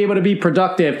still going to be able to be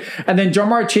productive? And then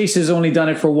Jamar Chase has only done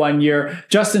it for 1 year.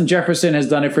 Justin Jefferson has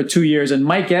done it for 2 years. And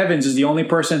Mike Evans is the only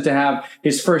person to have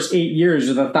his first 8 years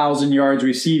with 1,000 yards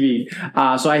receiving.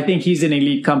 So I think he's an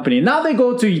elite company. Now they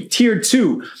go to tier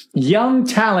 2, young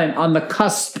talent on the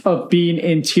cusp of being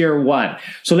in tier 1.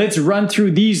 So let's run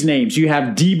through these names. You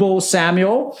have Deebo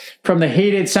Samuel from the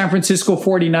hated San Francisco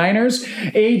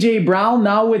 49ers. A.J. Brown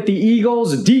now with the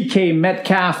Eagles. DK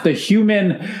Metcalf, the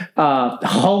human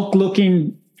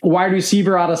Hulk-looking wide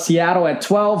receiver out of Seattle at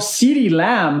 12. CeeDee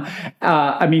Lamb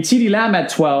at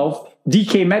 12.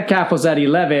 DK Metcalf was at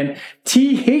 11.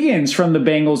 T. Higgins from the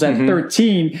Bengals at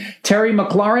 13. Terry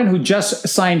McLaurin, who just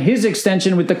signed his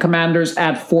extension with the Commanders,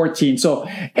 at 14. So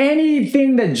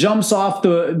anything that jumps off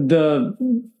the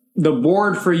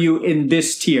board for you in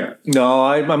this tier? No,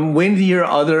 I'm waiting to hear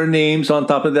other names on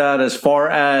top of that. As far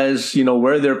as,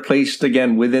 where they're placed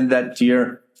again within that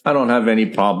tier, I don't have any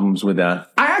problems with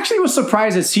that. I actually was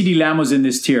surprised that CeeDee Lamb was in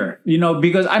this tier,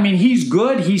 because, he's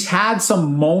good. He's had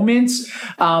some moments,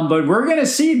 but we're going to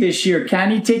see this year, can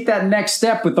he take that next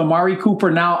step with Amari Cooper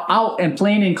now out and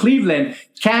playing in Cleveland?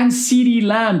 Can CeeDee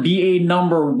Lamb be a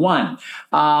number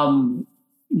 1?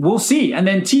 We'll see. And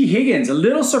then T. Higgins, a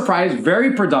little surprised,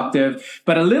 very productive,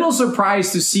 but a little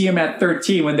surprised to see him at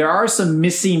 13 when there are some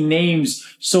missing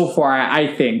names so far,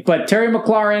 I think. But Terry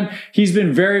McLaurin, he's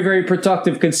been very, very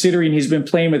productive considering he's been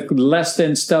playing with less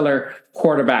than stellar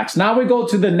quarterbacks. Now we go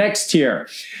to the next tier.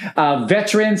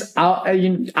 Veterans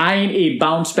eyeing a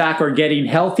bounce back or getting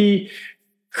healthy.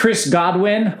 Chris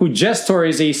Godwin, who just tore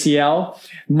his ACL.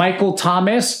 Michael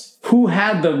Thomas, who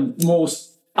had the most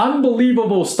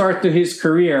unbelievable start to his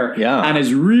career and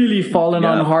has really fallen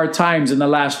on hard times in the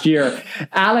last year.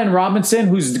 Allen Robinson,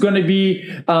 who's going to be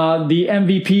the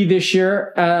MVP this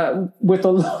year with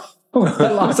the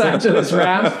Los Angeles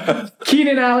Rams.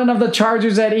 Keenan Allen of the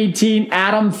Chargers at 18.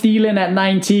 Adam Thielen at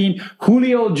 19.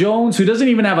 Julio Jones, who doesn't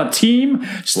even have a team,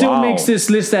 still makes this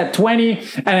list at 20.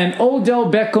 And then Odell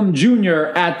Beckham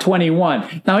Jr. at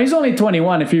 21. Now, he's only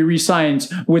 21 if he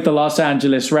re-signs with the Los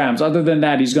Angeles Rams. Other than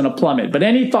that, he's going to plummet. But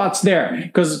any thoughts there?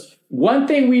 Because one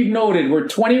thing we've noted, we're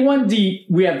 21 deep.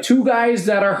 We have 2 guys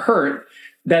that are hurt,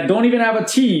 that don't even have a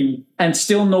team, and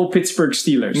still no Pittsburgh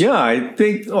Steelers. Yeah, I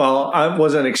think, I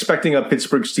wasn't expecting a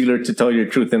Pittsburgh Steeler, to tell you the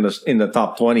truth, in the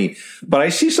top 20. But I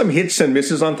see some hits and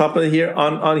misses on top of here.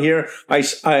 On here,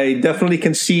 I definitely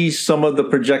can see some of the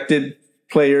projected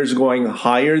players going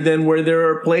higher than where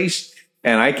they're placed.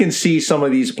 And I can see some of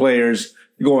these players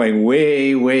going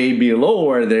way, way below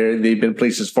where they've been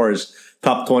placed as far as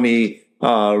top 20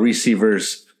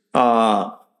 receivers.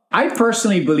 I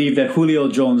personally believe that Julio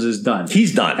Jones is done.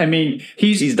 He's done.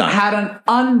 He's done. Had an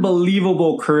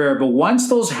unbelievable career, but once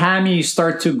those hammies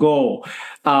start to go,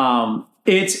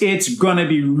 it's going to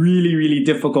be really, really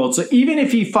difficult. So even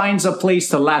if he finds a place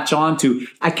to latch onto,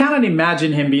 I cannot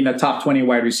imagine him being a top 20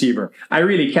 wide receiver. I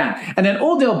really can't. And then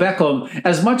Odell Beckham,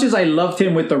 as much as I loved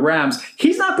him with the Rams,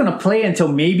 he's not going to play until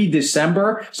maybe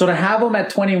December. So to have him at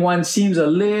 21 seems a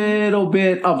little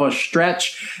bit of a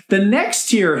stretch. The next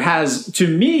tier has, to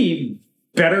me,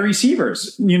 better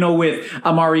receivers, with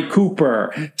Amari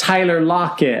Cooper, Tyler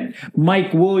Lockett,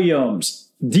 Mike Williams,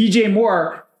 DJ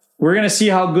Moore. We're going to see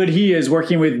how good he is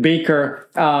working with Baker.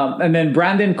 And then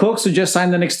Brandon Cooks, who just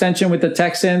signed an extension with the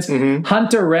Texans. Mm-hmm.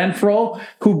 Hunter Renfrow,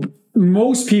 who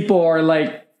most people are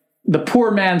like the poor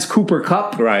man's Cooper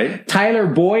Kupp. Right. Tyler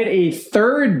Boyd, a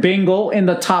third Bengal in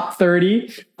the top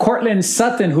 30. Cortland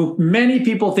Sutton, who many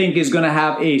people think is going to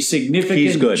have a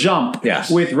significant jump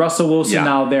with Russell Wilson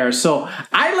now there. So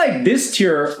I like this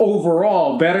tier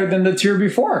overall better than the tier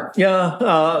before.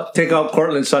 Yeah. Take out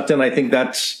Cortland Sutton. I think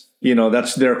that's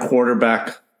their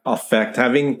quarterback effect.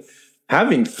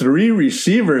 Having three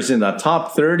receivers in the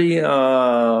top 30,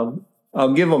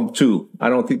 I'll give them two. I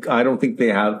don't think they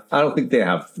have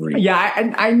three.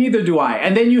 Yeah, I neither do I.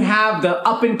 And then you have the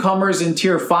up and comers in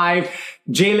tier 5.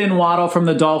 Jalen Waddle from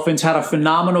the Dolphins had a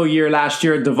phenomenal year last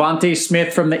year. Devontae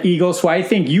Smith from the Eagles, who I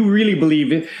think you really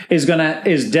believe is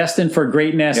destined for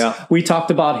greatness. Yeah. We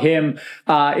talked about him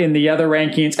in the other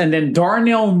rankings. And then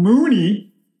Darnell Mooney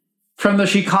from the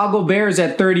Chicago Bears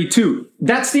at 32.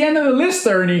 That's the end of the list,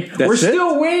 Ernie. We're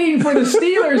still waiting for the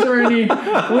Steelers, Ernie.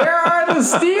 Where are the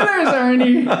Steelers,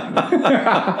 Ernie?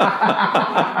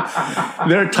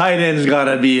 Their tight end's got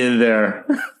to be in there.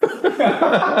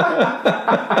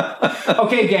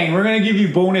 Okay, gang, we're going to give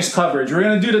you bonus coverage. We're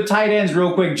going to do the tight ends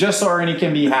real quick just so Ernie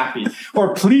can be happy.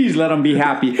 Or please let him be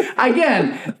happy.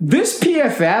 Again, this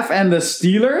PFF and the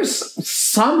Steelers,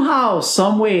 somehow,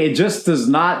 some way, it just does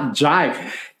not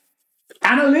jive.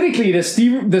 Analytically, the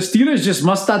Steelers just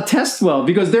must not test well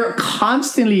because they're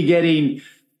constantly getting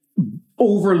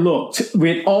overlooked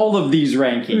with all of these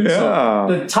rankings. Yeah.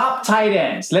 So the top tight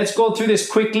ends. Let's go through this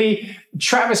quickly.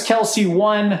 Travis Kelce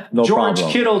 1, no George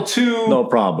problem. Kittle 2, no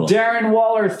problem. Darren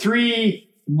Waller 3,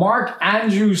 Mark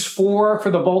Andrews 4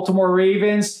 for the Baltimore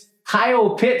Ravens,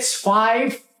 Kyle Pitts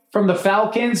 5 from the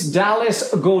Falcons,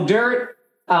 Dallas Goedert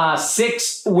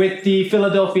 6 with the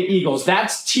Philadelphia Eagles.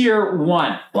 That's tier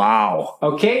 1. Wow.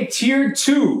 Okay, tier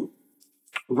 2,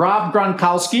 Rob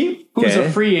Gronkowski, who's a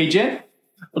free agent.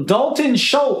 Dalton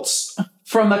Schultz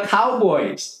from the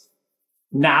Cowboys.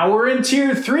 Now we're in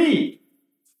tier 3.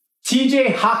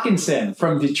 TJ Hawkinson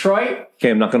from Detroit. Okay,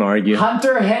 I'm not going to argue.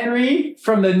 Hunter Henry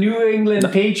from the New England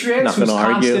Patriots, who's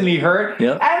constantly hurt.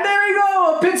 Yep. And there we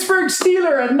go, a Pittsburgh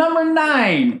Steeler at number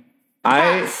 9.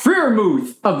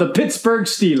 Freiermuth of the Pittsburgh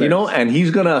Steelers. And he's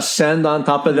going to ascend on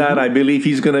top of that. I believe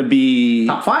he's going to be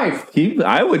top 5.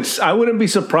 I wouldn't be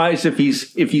surprised if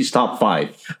he's top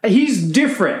 5. He's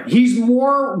different. He's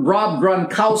more Rob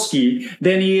Gronkowski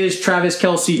than he is Travis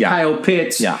Kelce, Kyle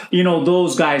Pitts.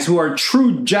 Those guys who are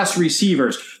true just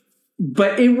receivers.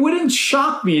 But it wouldn't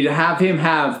shock me to have him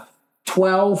have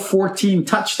 12, 14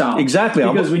 touchdowns. Exactly.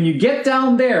 Because when you get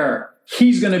down there,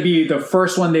 he's going to be the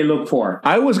first one they look for.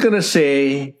 I was going to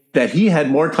say that he had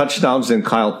more touchdowns than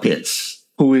Kyle Pitts,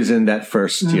 who is in that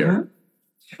first tier.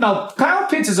 Now, Kyle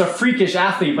Pitts is a freakish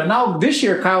athlete, but now this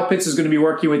year, Kyle Pitts is going to be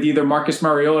working with either Marcus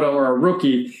Mariota or a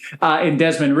rookie in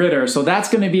Desmond Ridder. So that's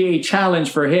going to be a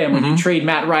challenge for him when you trade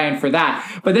Matt Ryan for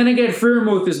that. But then again,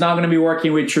 Freiermuth is now going to be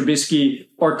working with Trubisky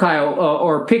or Kyle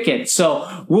or Pickett.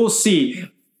 So we'll see.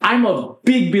 I'm a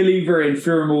big believer in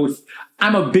Freiermuth.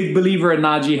 I'm a big believer in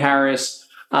Najee Harris.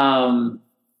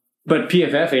 But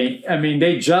PFF ain't. I mean,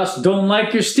 they just don't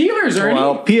like your Steelers, Ernie.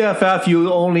 Well, PFF,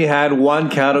 you only had one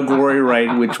category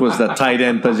right, which was the tight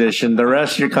end position. The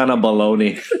rest, you're kind of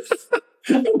baloney.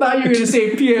 I thought you were going to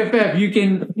say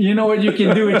PFF. You know what you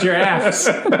can do with your Fs.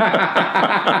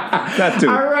 That too.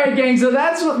 All right, gang. So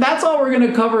that's all we're going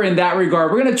to cover in that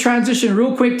regard. We're going to transition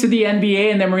real quick to the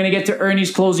NBA, and then we're going to get to Ernie's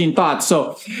closing thoughts.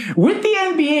 So with the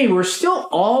NBA, we're still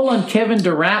all on Kevin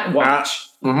Durant watch.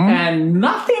 And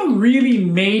nothing really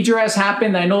major has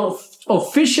happened. I know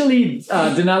officially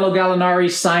Danilo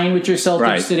Gallinari signed with your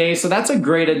Celtics today, so that's a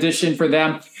great addition for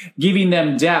them, giving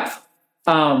them depth.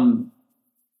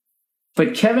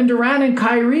 But Kevin Durant and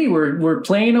Kyrie were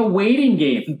playing a waiting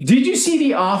game. Did you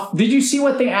see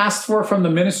what they asked for from the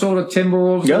Minnesota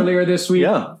Timberwolves earlier this week?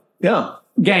 Yeah.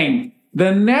 Gang,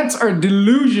 the Nets are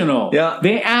delusional. Yeah.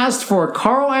 They asked for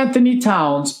Karl Anthony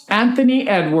Towns, Anthony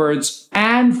Edwards,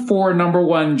 and 4 number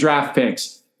 1 draft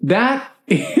picks. That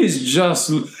is just...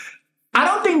 I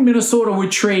don't think Minnesota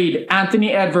would trade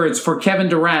Anthony Edwards for Kevin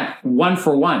Durant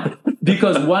 1-for-1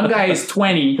 because one guy is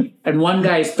 20 and one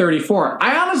guy is 34.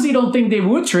 I honestly don't think they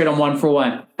would trade him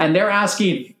 1-for-1. And they're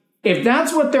asking, if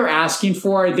that's what they're asking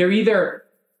for, they're either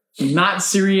not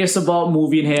serious about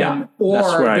moving him,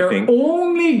 or they're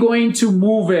only going to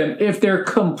move him if they're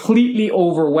completely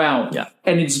overwhelmed. Yeah.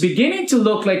 And it's beginning to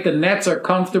look like the Nets are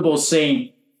comfortable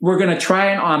saying, we're going to try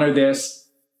and honor this,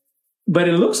 but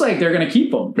it looks like they're going to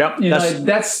keep him. Yep.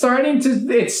 It's starting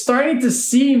to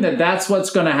seem that that's what's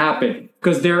going to happen,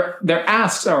 because their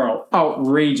asks are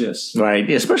outrageous. Right.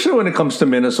 Especially when it comes to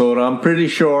Minnesota. I'm pretty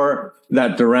sure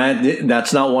that Durant,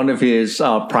 that's not one of his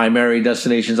primary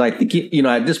destinations. I think,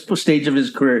 at this stage of his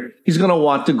career, he's going to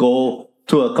want to go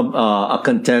to a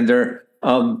contender.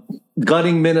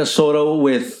 Gutting Minnesota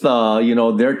with,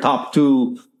 their top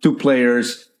two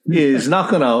players is not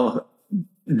going to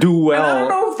do well. And I don't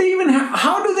know if they even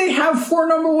how do they have 4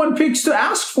 number 1 picks to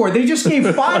ask for? They just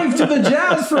gave 5 to the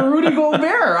Jazz for Rudy Gobert.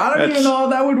 I don't even know how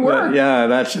that would work.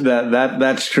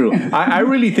 That's true. I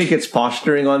really think it's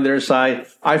posturing on their side.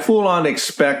 I full on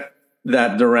expect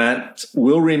that Durant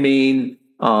will remain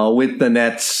with the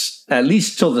Nets at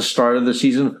least till the start of the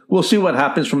season. We'll see what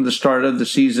happens from the start of the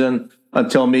season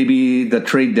until maybe the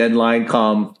trade deadline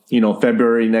come,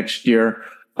 February next year.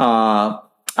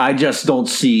 I just don't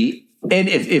see. And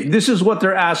if this is what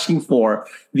they're asking for,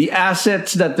 the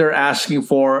assets that they're asking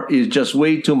for is just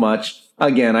way too much.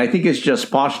 Again, I think it's just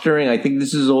posturing. I think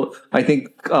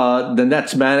the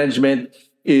Nets management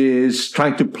is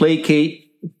trying to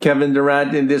placate Kevin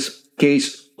Durant in this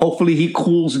case. Hopefully he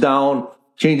cools down,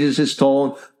 changes his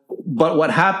tone. But what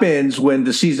happens when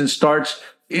the season starts,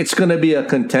 it's going to be a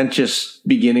contentious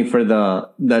beginning for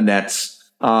the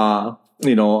Nets.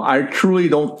 I truly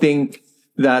don't think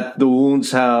that the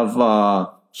wounds have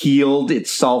healed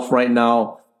itself right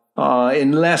now,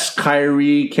 unless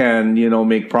Kyrie can,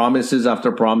 make promises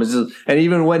after promises. And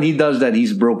even when he does that,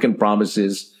 he's broken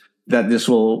promises that this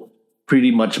will pretty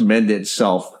much mend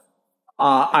itself.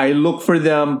 I look for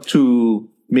them to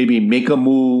maybe make a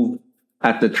move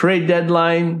at the trade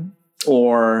deadline,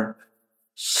 or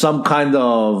some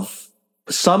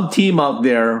team out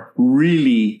there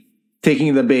really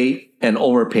taking the bait and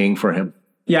overpaying for him.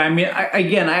 Yeah, I mean,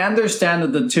 I understand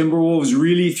that the Timberwolves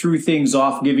really threw things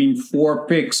off, giving 4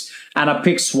 picks and a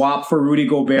pick swap for Rudy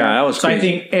Gobert. Yeah, that was crazy. So I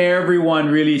think everyone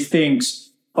really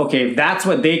thinks, okay, if that's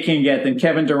what they can get, then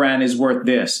Kevin Durant is worth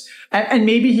this. And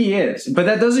maybe he is. But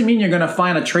that doesn't mean you're going to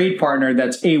find a trade partner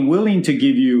that's willing to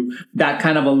give you that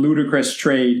kind of a ludicrous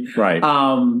trade. Right.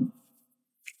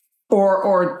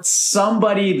 Or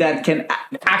somebody that can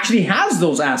actually has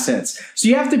those assets. So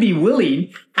you have to be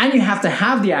willing, and you have to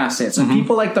have the assets. And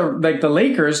people like the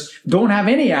Lakers don't have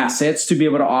any assets to be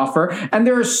able to offer. And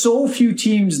there are so few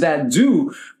teams that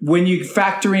do, when you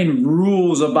factor in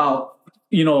rules about,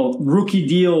 rookie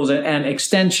deals and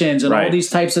extensions and all these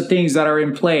types of things that are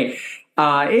in play.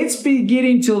 It's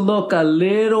beginning to look a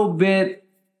little bit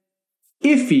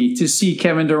iffy to see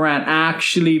Kevin Durant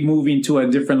actually moving to a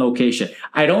different location.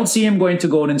 I don't see him going to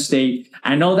Golden State.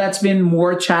 I know that's been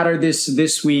more chatter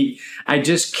this week. I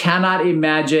just cannot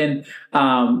imagine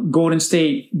Golden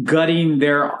State gutting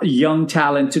their young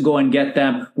talent to go and get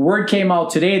them. Word came out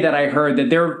today that I heard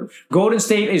that Golden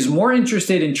State is more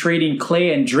interested in trading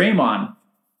Klay and Draymond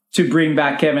to bring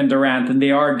back Kevin Durant than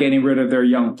they are getting rid of their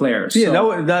young players. Yeah,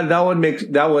 so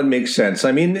that would make sense.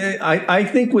 I mean, I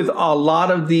think with a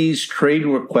lot of these trade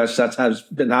requests that has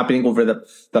been happening over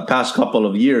the past couple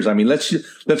of years. I mean,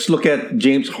 let's look at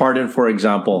James Harden, for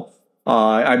example.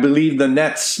 I believe the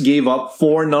Nets gave up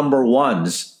 4 number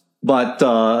 1s, but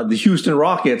the Houston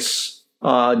Rockets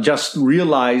just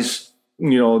realized,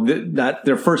 that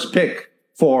their first pick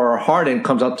for Harden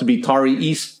comes out to be Tari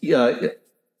Eaton.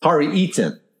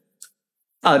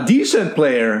 A decent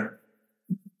player,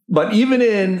 but even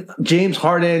in James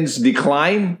Harden's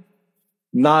decline,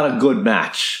 not a good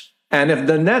match. And if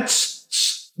the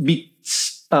Nets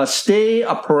stay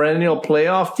a perennial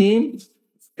playoff team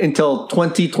until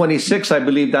 2026, I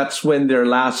believe that's when their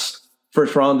last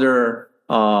first rounder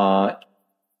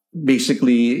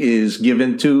basically is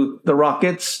given to the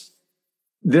Rockets.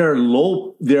 They're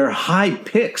high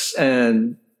picks,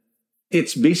 and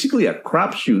it's basically a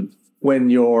crapshoot.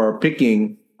 When you're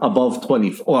picking above 20,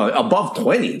 it's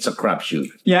a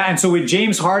crapshoot. Yeah, and so with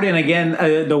James Harden, again,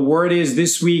 the word is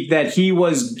this week that he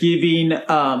was giving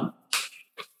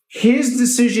his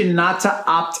decision not to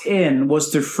opt in was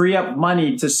to free up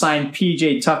money to sign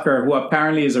PJ Tucker, who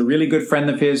apparently is a really good friend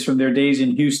of his from their days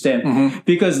in Houston,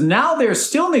 because now they're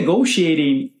still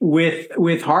negotiating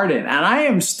with Harden. And I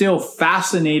am still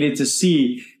fascinated to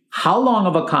see how long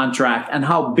of a contract and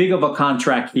how big of a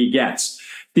contract he gets.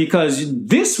 because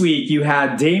this week you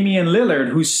had Damian Lillard,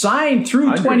 who signed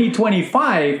through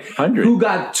 2025, who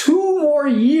got 2 more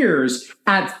years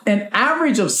at an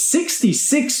average of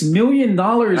 $66 million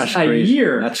a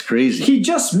year. That's crazy. He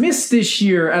just missed this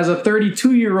year as a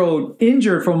 32-year-old,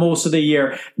 injured for most of the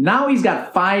year. Now he's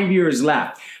got 5 years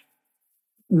left.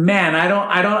 Man, I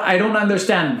don't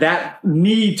understand that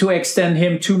need to extend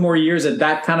him 2 more years at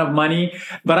that kind of money.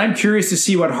 But I'm curious to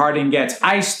see what Harden gets.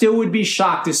 I still would be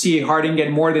shocked to see Harden get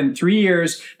more than 3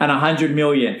 years and $100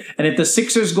 million. And if the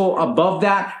Sixers go above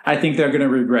that, I think they're going to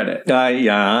regret it.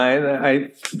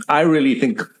 I really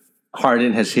think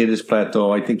Harden has hit his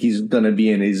plateau. I think he's going to be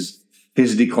in his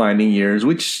declining years,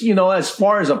 which, as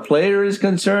far as a player is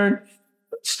concerned,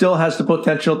 still has the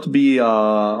potential to be,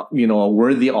 a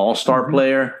worthy all-star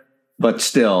player, but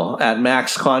still at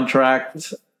max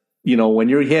contract, when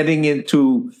you're heading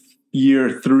into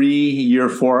year 3, year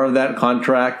 4 of that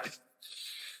contract,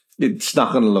 it's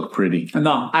not going to look pretty.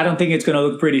 No, I don't think it's going to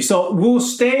look pretty. So we'll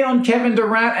stay on Kevin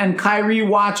Durant and Kyrie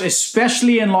watch,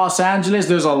 especially in Los Angeles.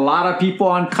 There's a lot of people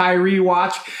on Kyrie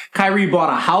watch. Kyrie bought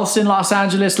a house in Los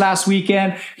Angeles last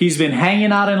weekend. He's been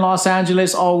hanging out in Los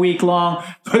Angeles all week long,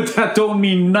 but that don't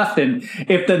mean nothing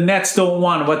if the Nets don't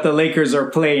want what the Lakers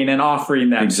are playing and offering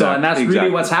them. And that's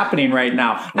really what's happening right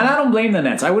now. And I don't blame the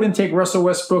Nets. I wouldn't take Russell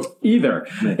Westbrook either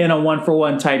in a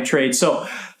 1-for-1 type trade. So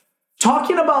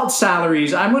talking about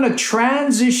salaries, I'm going to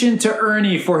transition to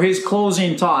Ernie for his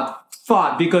closing thought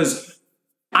because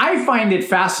I find it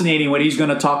fascinating what he's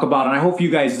going to talk about, and I hope you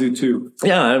guys do too.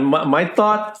 Yeah, my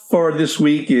thought for this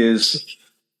week is,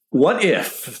 what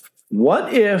if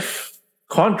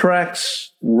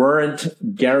contracts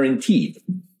weren't guaranteed?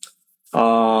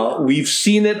 We've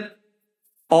seen it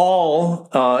all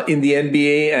in the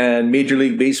NBA and Major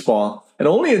League Baseball, and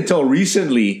only until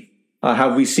recently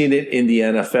have we seen it in the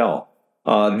NFL.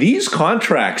 These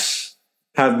contracts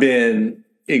have been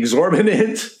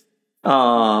exorbitant,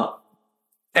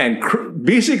 and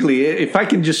basically, if I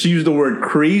can just use the word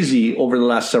crazy, over the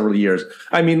last several years.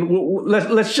 I mean,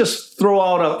 let's just throw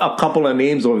out a couple of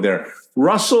names over there.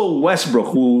 Russell Westbrook,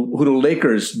 who the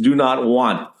Lakers do not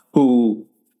want, who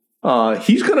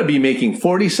he's going to be making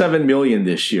 $47 million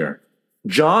this year.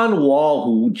 John Wall,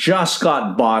 who just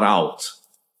got bought out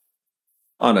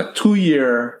on a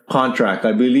 2-year contract,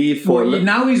 I believe.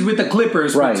 Now he's with the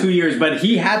Clippers for 2 years, but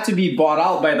he had to be bought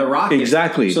out by the Rockets.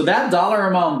 Exactly. So that dollar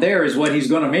amount there is what he's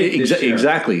going to make this year.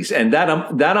 Exactly. And that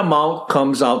amount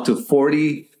comes out to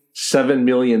 $47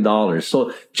 million.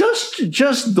 So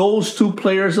just those 2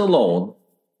 players alone,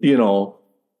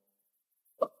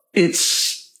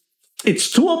 it's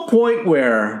to a point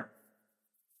where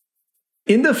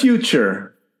in the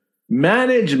future,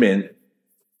 management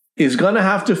is going to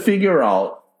have to figure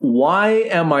out, why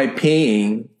am I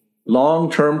paying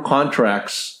long-term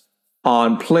contracts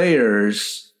on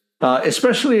players,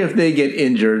 especially if they get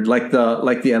injured, like the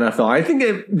NFL. I think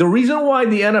the reason why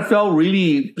the NFL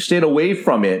really stayed away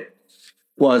from it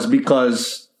was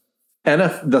because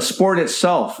the sport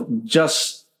itself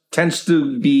just tends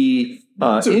to be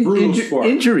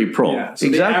injury prone. Yeah, so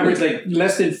exactly. They average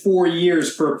less than 4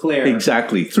 years per player.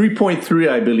 Exactly. 3.3,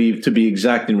 I believe, to be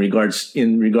exact in regards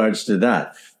to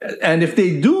that. And if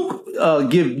they do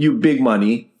give you big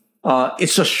money,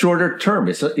 it's a shorter term.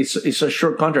 It's a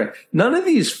short contract. None of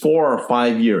these 4 or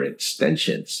 5 year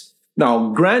extensions. Now,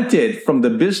 granted, from the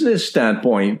business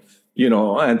standpoint,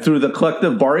 and through the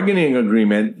collective bargaining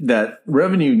agreement, that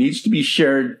revenue needs to be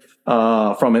shared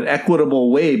from an equitable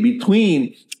way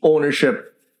between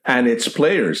ownership and its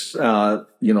players,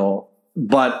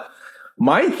 but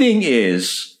my thing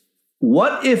is,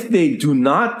 what if they do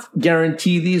not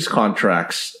guarantee these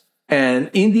contracts?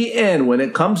 And in the end, when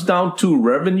it comes down to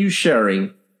revenue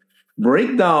sharing,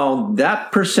 break down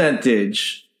that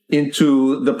percentage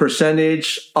into the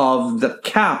percentage of the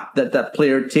cap that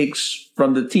player takes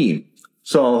from the team.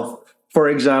 So, for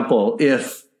example,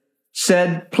 if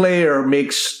said player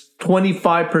makes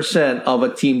 25% of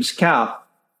a team's cap,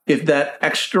 if that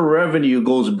extra revenue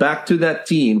goes back to that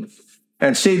team,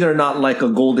 and say they're not like a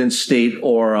Golden State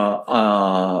or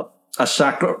not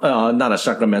a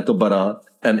Sacramento, but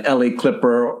an LA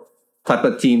Clipper type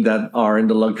of team that are in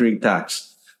the luxury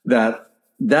tax, that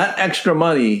extra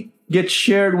money gets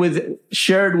shared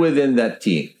within that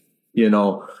team.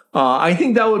 I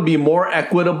think that would be more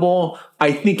equitable.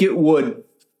 I think it would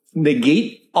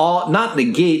not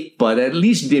negate, but at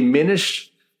least diminish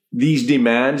these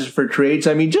demands for trades.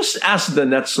 I mean, just ask the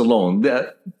Nets alone.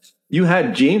 That you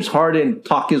had James Harden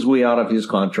talk his way out of his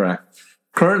contract.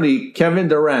 Currently, Kevin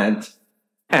Durant,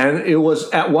 and it was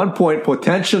at one point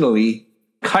potentially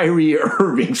Kyrie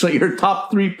Irving. So your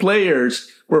top 3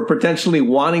 players were potentially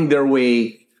wanting their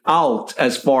way out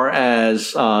as far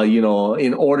as,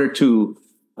 in order to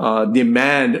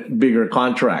demand bigger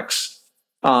contracts.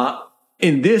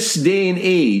 In this day and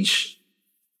age,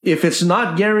 if it's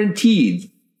not guaranteed,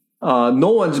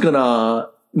 no one's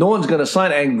gonna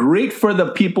sign. And great for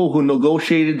the people who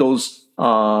negotiated those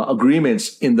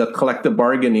agreements in the collective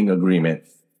bargaining agreement.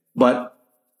 But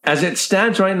as it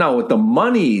stands right now, with the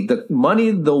money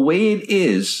the way it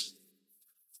is,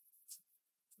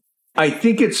 I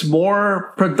think it's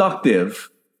more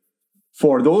productive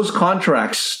for those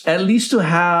contracts at least to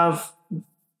have,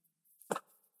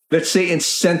 let's say,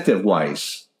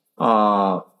 incentive-wise,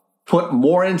 put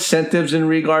more incentives in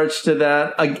regards to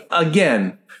that.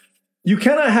 Again, you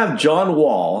cannot have John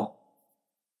Wall,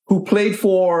 who played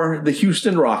for the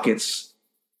Houston Rockets,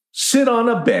 sit on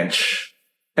a bench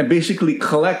and basically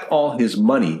collect all his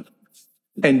money.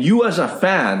 And you as a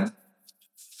fan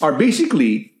are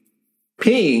basically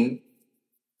paying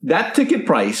that ticket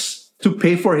price to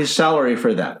pay for his salary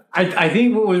for that. I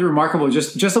think what was remarkable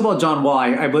just about John Wall,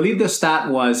 I believe the stat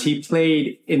was he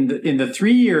played in the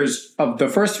 3 years of the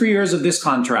first 3 years of this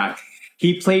contract,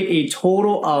 he played a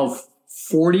total of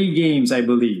 40 games, I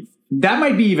believe. That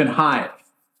might be even high,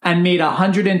 and made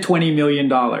 $120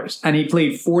 million. And he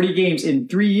played 40 games in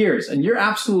 3 years. And you're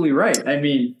absolutely right. I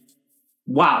mean,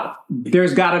 wow,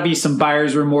 there's got to be some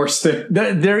buyer's remorse there.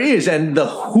 There is. And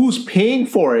who's paying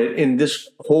for it in this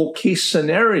whole case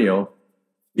scenario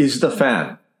is the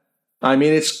fan. I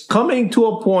mean, it's coming to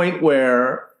a point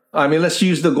where, let's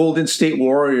use the Golden State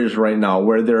Warriors right now,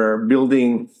 where they're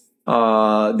building,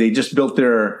 they just built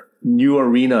their new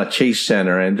arena, Chase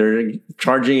Center, and they're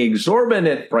charging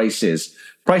exorbitant prices,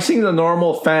 pricing the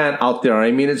normal fan out there.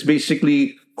 I mean, it's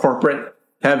basically corporate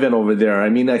heaven over there. I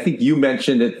mean, I think you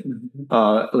mentioned it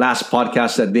last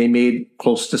podcast that they made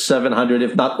close to 700,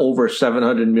 if not over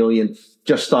 700 million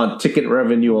just on ticket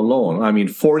revenue alone. I mean,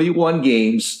 41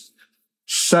 games,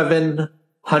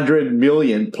 700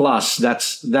 million plus.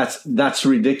 That's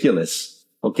ridiculous.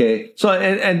 Okay. So,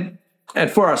 and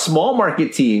for a small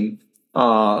market team,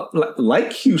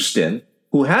 like Houston,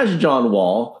 who has John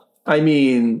Wall, I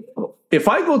mean, if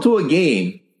I go to a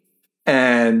game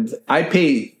and I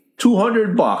pay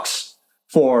 $200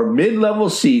 for mid-level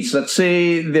seats, let's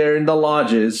say they're in the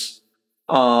lodges,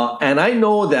 and I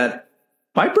know that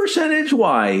by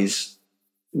percentage-wise,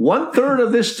 1/3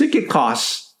 of this ticket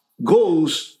cost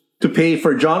goes to pay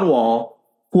for John Wall,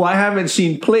 who I haven't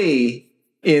seen play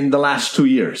in the last 2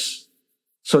 years.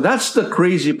 So that's the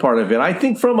crazy part of it. I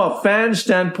think from a fan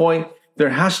standpoint,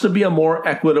 there has to be a more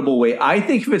equitable way. I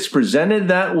think if it's presented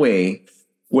that way,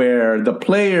 where the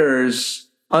players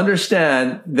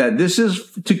understand that this is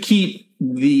to keep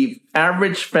the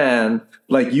average fan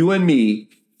like you and me,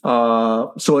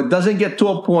 so it doesn't get to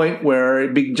a point where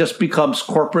it just becomes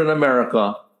corporate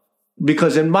America.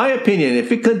 Because in my opinion,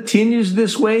 if it continues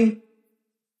this way,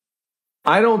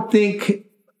 I don't think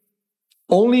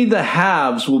only the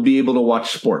haves will be able to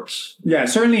watch sports. Yeah,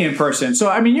 certainly in person. So,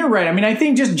 I mean, you're right. I mean, I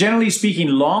think just generally speaking,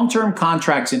 long-term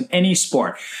contracts in any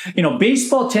sport,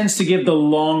 baseball tends to give the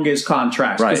longest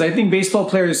contracts because I think baseball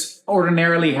players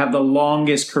ordinarily have the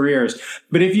longest careers.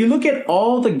 But if you look at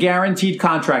all the guaranteed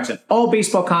contracts, and all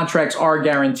baseball contracts are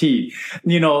guaranteed,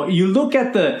 you look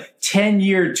at the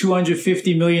 10-year,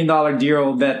 $250 million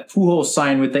deal that Pujols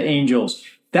signed with the Angels.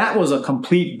 That was a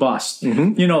complete bust.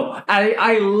 Mm-hmm.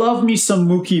 I love me some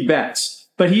Mookie Betts,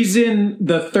 but he's in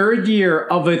the third year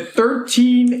of a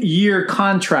 13-year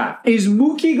contract. Is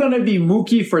Mookie going to be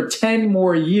Mookie for 10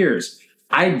 more years?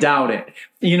 I doubt it.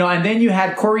 And then you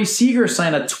had Corey Seager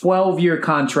sign a 12-year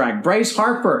contract. Bryce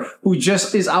Harper, who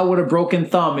just is out with a broken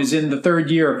thumb, is in the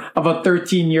third year of a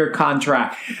 13-year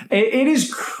contract. It is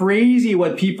crazy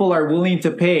what people are willing to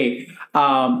pay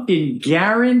in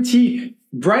guarantee.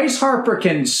 Bryce Harper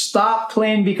can stop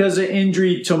playing because of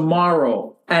injury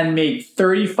tomorrow and make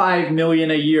 $35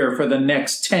 million a year for the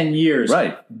next 10 years.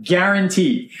 Right.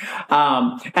 Guaranteed.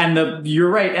 You're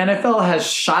right. NFL has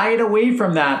shied away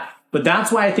from that, but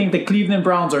that's why I think the Cleveland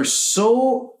Browns are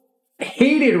so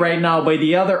hated right now by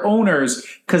the other owners,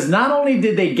 because not only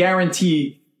did they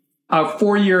guarantee a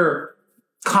 4-year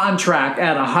contract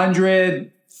at $140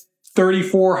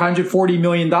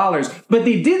 million, but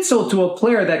they did so to a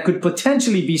player that could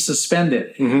potentially be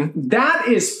suspended. Mm-hmm. That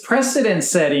is precedent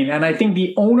setting. And I think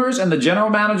the owners and the general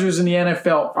managers in the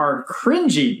NFL are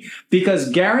cringy because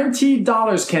guaranteed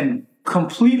dollars can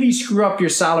completely screw up your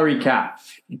salary cap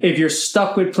if you're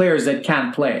stuck with players that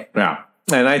can't play. Yeah.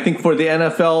 And I think for the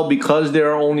NFL, because there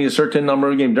are only a certain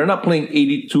number of games, they're not playing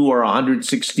 82 or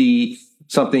 160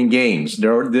 something games.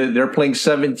 They're playing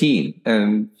 17.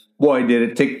 And boy, did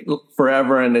it take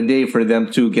forever and a day for them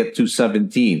to get to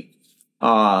 17.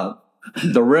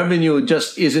 the revenue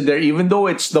just isn't there, even though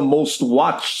it's the most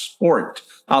watched sport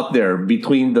out there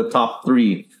between the top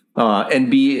three,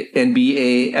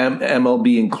 NBA,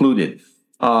 MLB included.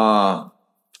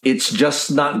 It's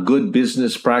just not good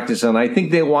business practice. And I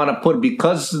think they want to put,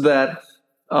 because that,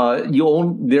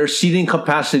 their seating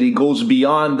capacity goes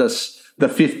beyond the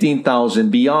 15,000,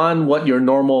 beyond what your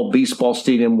normal baseball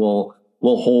stadium will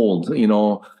hold.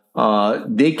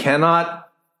 They cannot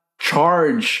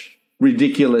charge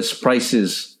ridiculous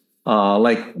prices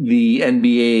like the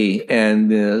NBA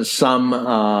and some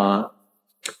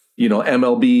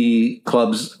MLB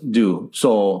clubs do.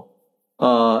 So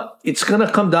it's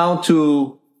gonna come down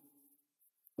to,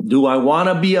 do I want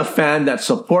to be a fan that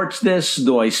supports this?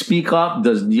 Do I speak up?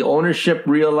 Does the ownership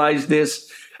realize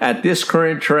this? At this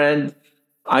current trend,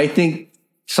 I think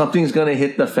something's going to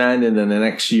hit the fan in the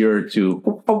next year or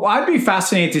two. Oh, I'd be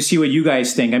fascinated to see what you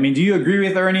guys think. I mean, do you agree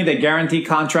with Ernie that guaranteed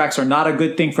contracts are not a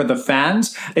good thing for the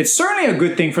fans? It's certainly a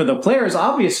good thing for the players.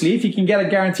 Obviously, if you can get a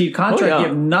guaranteed contract, you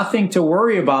have nothing to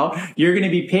worry about. You're going to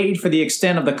be paid for the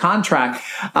extent of the contract.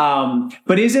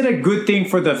 But is it a good thing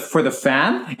for the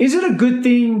fan? Is it a good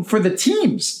thing for the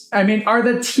teams? I mean, are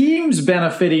the teams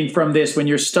benefiting from this when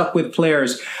you're stuck with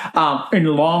players in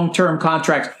long-term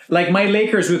contracts? Like my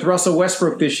Lakers with Russell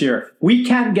Westbrook this year. We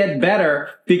can't get better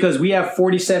because we have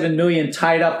 $47 million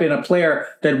tied up in a player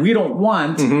that we don't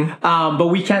want, but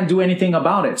we can't do anything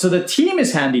about it. So the team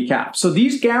is handicapped. So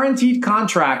these guaranteed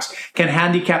contracts can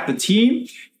handicap the team.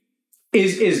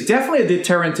 Is definitely a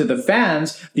deterrent to the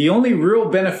fans. The only real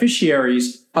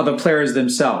beneficiaries are the players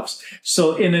themselves.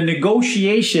 So in a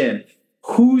negotiation,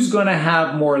 who's going to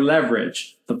have more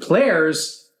leverage? The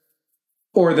players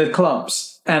or the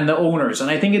clubs and the owners? And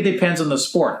I think it depends on the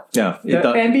sport. Yeah. The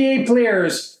NBA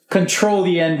players control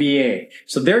the NBA.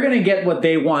 So they're going to get what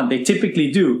they want. They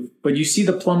typically do. But you see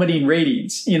the plummeting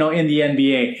ratings, in the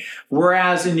NBA.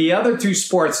 Whereas in the other two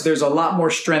sports, there's a lot more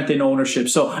strength in ownership.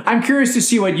 So I'm curious to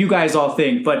see what you guys all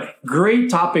think. But great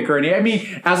topic, Ernie. I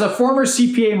mean, as a former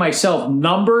CPA myself,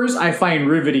 numbers I find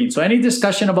riveting. So any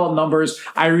discussion about numbers,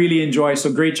 I really enjoy.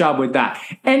 So great job with that.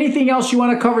 Anything else you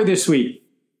want to cover this week?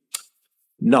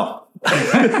 No.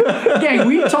 Gang,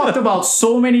 we talked about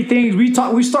so many things.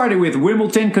 We started with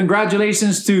Wimbledon.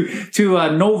 Congratulations to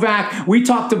Novak. We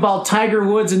talked about Tiger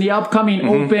Woods in the upcoming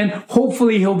Open.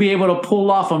 Hopefully he'll be able to pull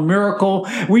off a miracle.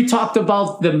 We talked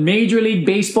about the Major League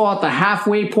Baseball at the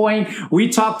halfway point. We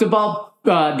talked about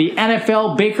the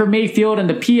NFL, Baker Mayfield, and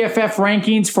the PFF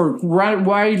rankings for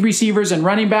wide receivers and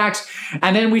running backs.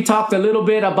 And then we talked a little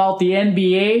bit about the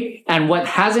NBA and what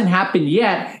hasn't happened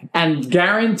yet and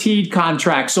guaranteed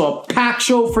contracts. So a packed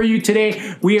show for you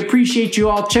today. We appreciate you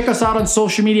all. Check us out on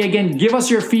social media. Again, give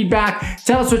us your feedback.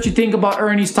 Tell us what you think about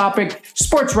Ernie's topic.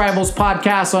 Sports Rivals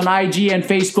Podcast on IG and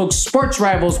Facebook. Sports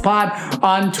Rivals Pod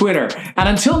on Twitter. And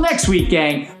until next week,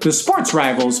 gang, the Sports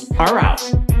Rivals are out.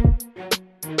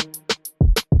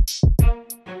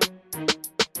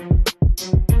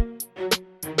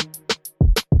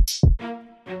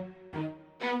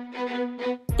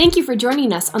 Thank you for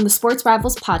joining us on the Sports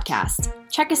Rivals Podcast.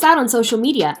 Check us out on social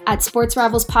media at Sports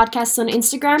Rivals Podcast on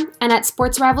Instagram and at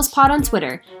Sports Rivals Pod on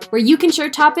Twitter, where you can share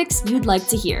topics you'd like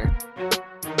to hear.